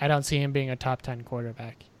 I don't see him being a top 10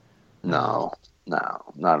 quarterback. No, not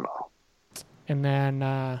at all. And then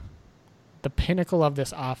the pinnacle of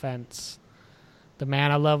this offense, the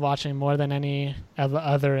man I love watching more than any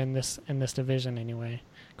other in this division anyway,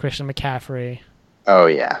 Christian McCaffrey. Oh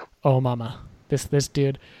yeah. Oh mama, this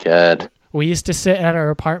dude. Good. We used to sit at our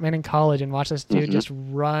apartment in college and watch this dude just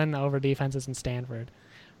run over defenses in Stanford.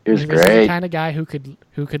 He was This is great. the kind of guy who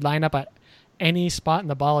could line up at any spot in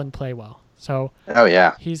the ball and play well. So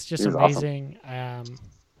he's just amazing.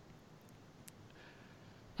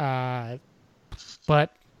 Awesome.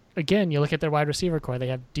 But again, you look at their wide receiver core. They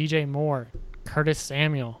have DJ Moore, Curtis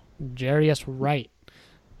Samuel, Jarius Wright,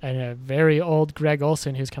 and a very old Greg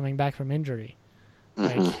Olsen who's coming back from injury.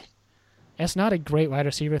 It's not a great wide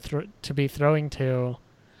receiver to be throwing to.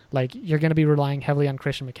 You're going to be relying heavily on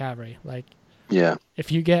Christian McCaffrey.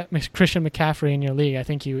 If you get Christian McCaffrey in your league, I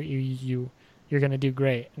think you're going to do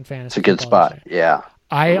great in fantasy. It's a good spot. Yeah.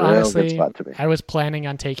 I honestly, I was planning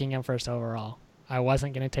on taking him first overall. I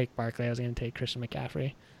wasn't going to take Barkley. I was going to take Christian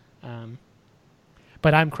McCaffrey.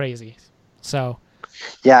 But I'm crazy. So.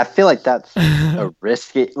 Yeah, I feel like that's a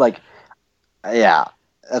risky,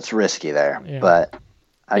 that's risky there. Yeah. But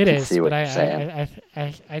I can see what you're saying.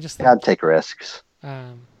 I just think, gotta take risks.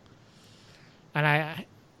 And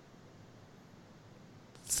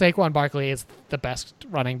Saquon Barkley is the best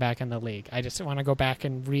running back in the league. I just want to go back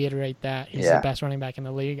and reiterate that he's the best running back in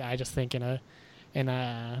the league. I just think in a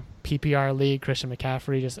PPR league, Christian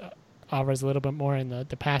McCaffrey just offers a little bit more in the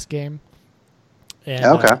pass game.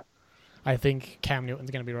 And, I think Cam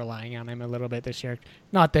Newton's going to be relying on him a little bit this year.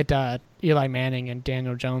 Not that Eli Manning and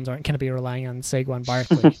Daniel Jones aren't going to be relying on Saquon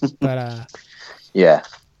Barkley, but I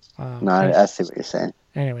see what you're saying.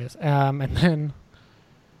 Anyways, and then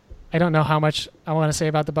I don't know how much I want to say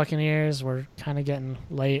about the Buccaneers. We're kind of getting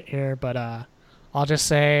late here, but I'll just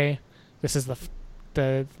say this is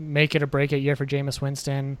the make it or break it year for Jameis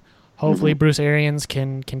Winston. Hopefully, Bruce Arians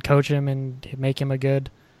can coach him and make him a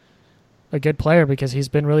good player because he's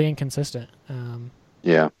been really inconsistent. So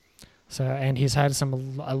and he's had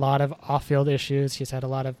a lot of off-field issues. He's had a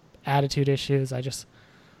lot of attitude issues.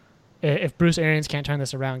 If Bruce Arians can't turn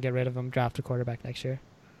this around, get rid of him, draft a quarterback next year.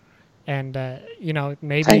 And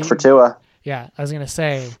maybe tank for Tua. Yeah, I was gonna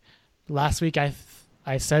say last week I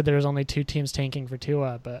said there was only 2 teams tanking for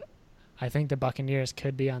Tua, but I think the Buccaneers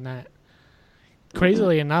could be on that.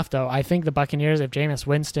 Crazily enough, though, I think the Buccaneers, if Jameis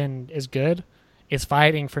Winston is good, is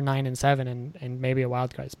fighting for 9-7 and maybe a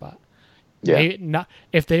wild card spot. Yeah.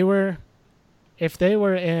 If they were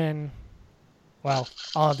in, well,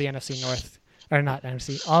 all of the NFC North, or not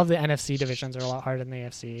NFC, all of the NFC divisions are a lot harder than the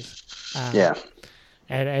AFC.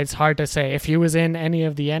 And it's hard to say. If he was in any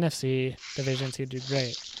of the NFC divisions, he'd do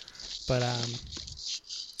great. But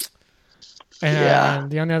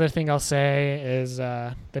the only other thing I'll say is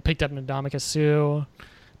they picked up Ndamukong Suh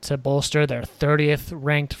to bolster their 30th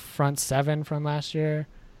ranked front 7 from last year.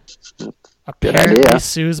 Apparently,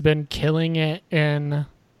 Suh's been killing it in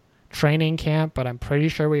training camp, but I'm pretty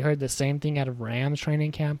sure we heard the same thing out of Rams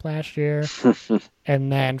training camp last year.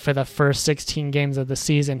 And then for the first 16 games of the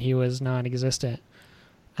season, he was non-existent.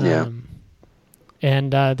 And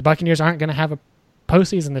the Buccaneers aren't going to have a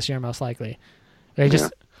postseason this year, most likely.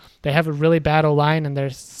 They have a really bad O-line, and their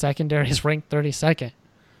secondary is ranked 32nd.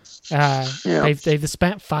 They've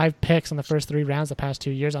spent 5 picks in the first 3 rounds the past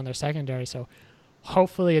 2 years on their secondary, so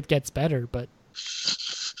hopefully it gets better. But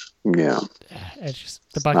yeah, it's just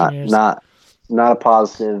the Buccaneers. Not a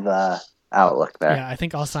positive outlook there. Yeah, I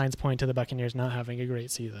think all signs point to the Buccaneers not having a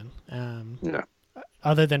great season. Yeah.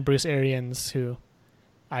 Other than Bruce Arians, who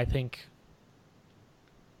I think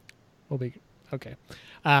will be okay.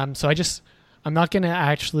 So I'm not going to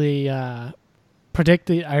actually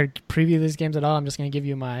preview these games at all. I'm just going to give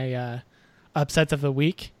you my upsets of the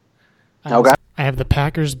week. Okay. I have the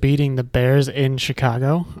Packers beating the Bears in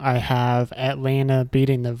Chicago. I have Atlanta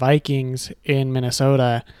beating the Vikings in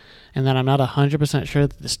Minnesota. And then I'm not 100% sure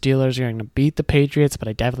that the Steelers are going to beat the Patriots, but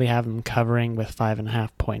I definitely have them covering with 5.5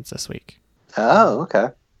 points this week. Oh, okay.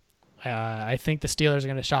 I think the Steelers are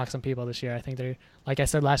going to shock some people this year. I think they're, like I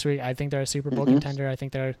said last week, I think they're a Super Bowl contender. I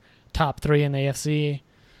think they're top 3 in the AFC.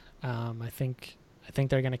 I think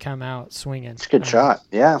they're going to come out swinging. It's a good shot.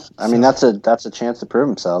 Yeah, I mean that's a chance to prove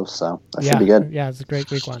themselves. So that should be good. Yeah, it's a great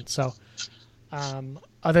week 1. So,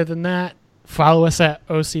 other than that, follow us at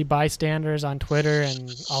OC Bystanders on Twitter, and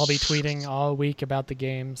I'll be tweeting all week about the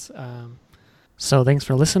games. So thanks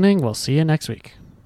for listening. We'll see you next week.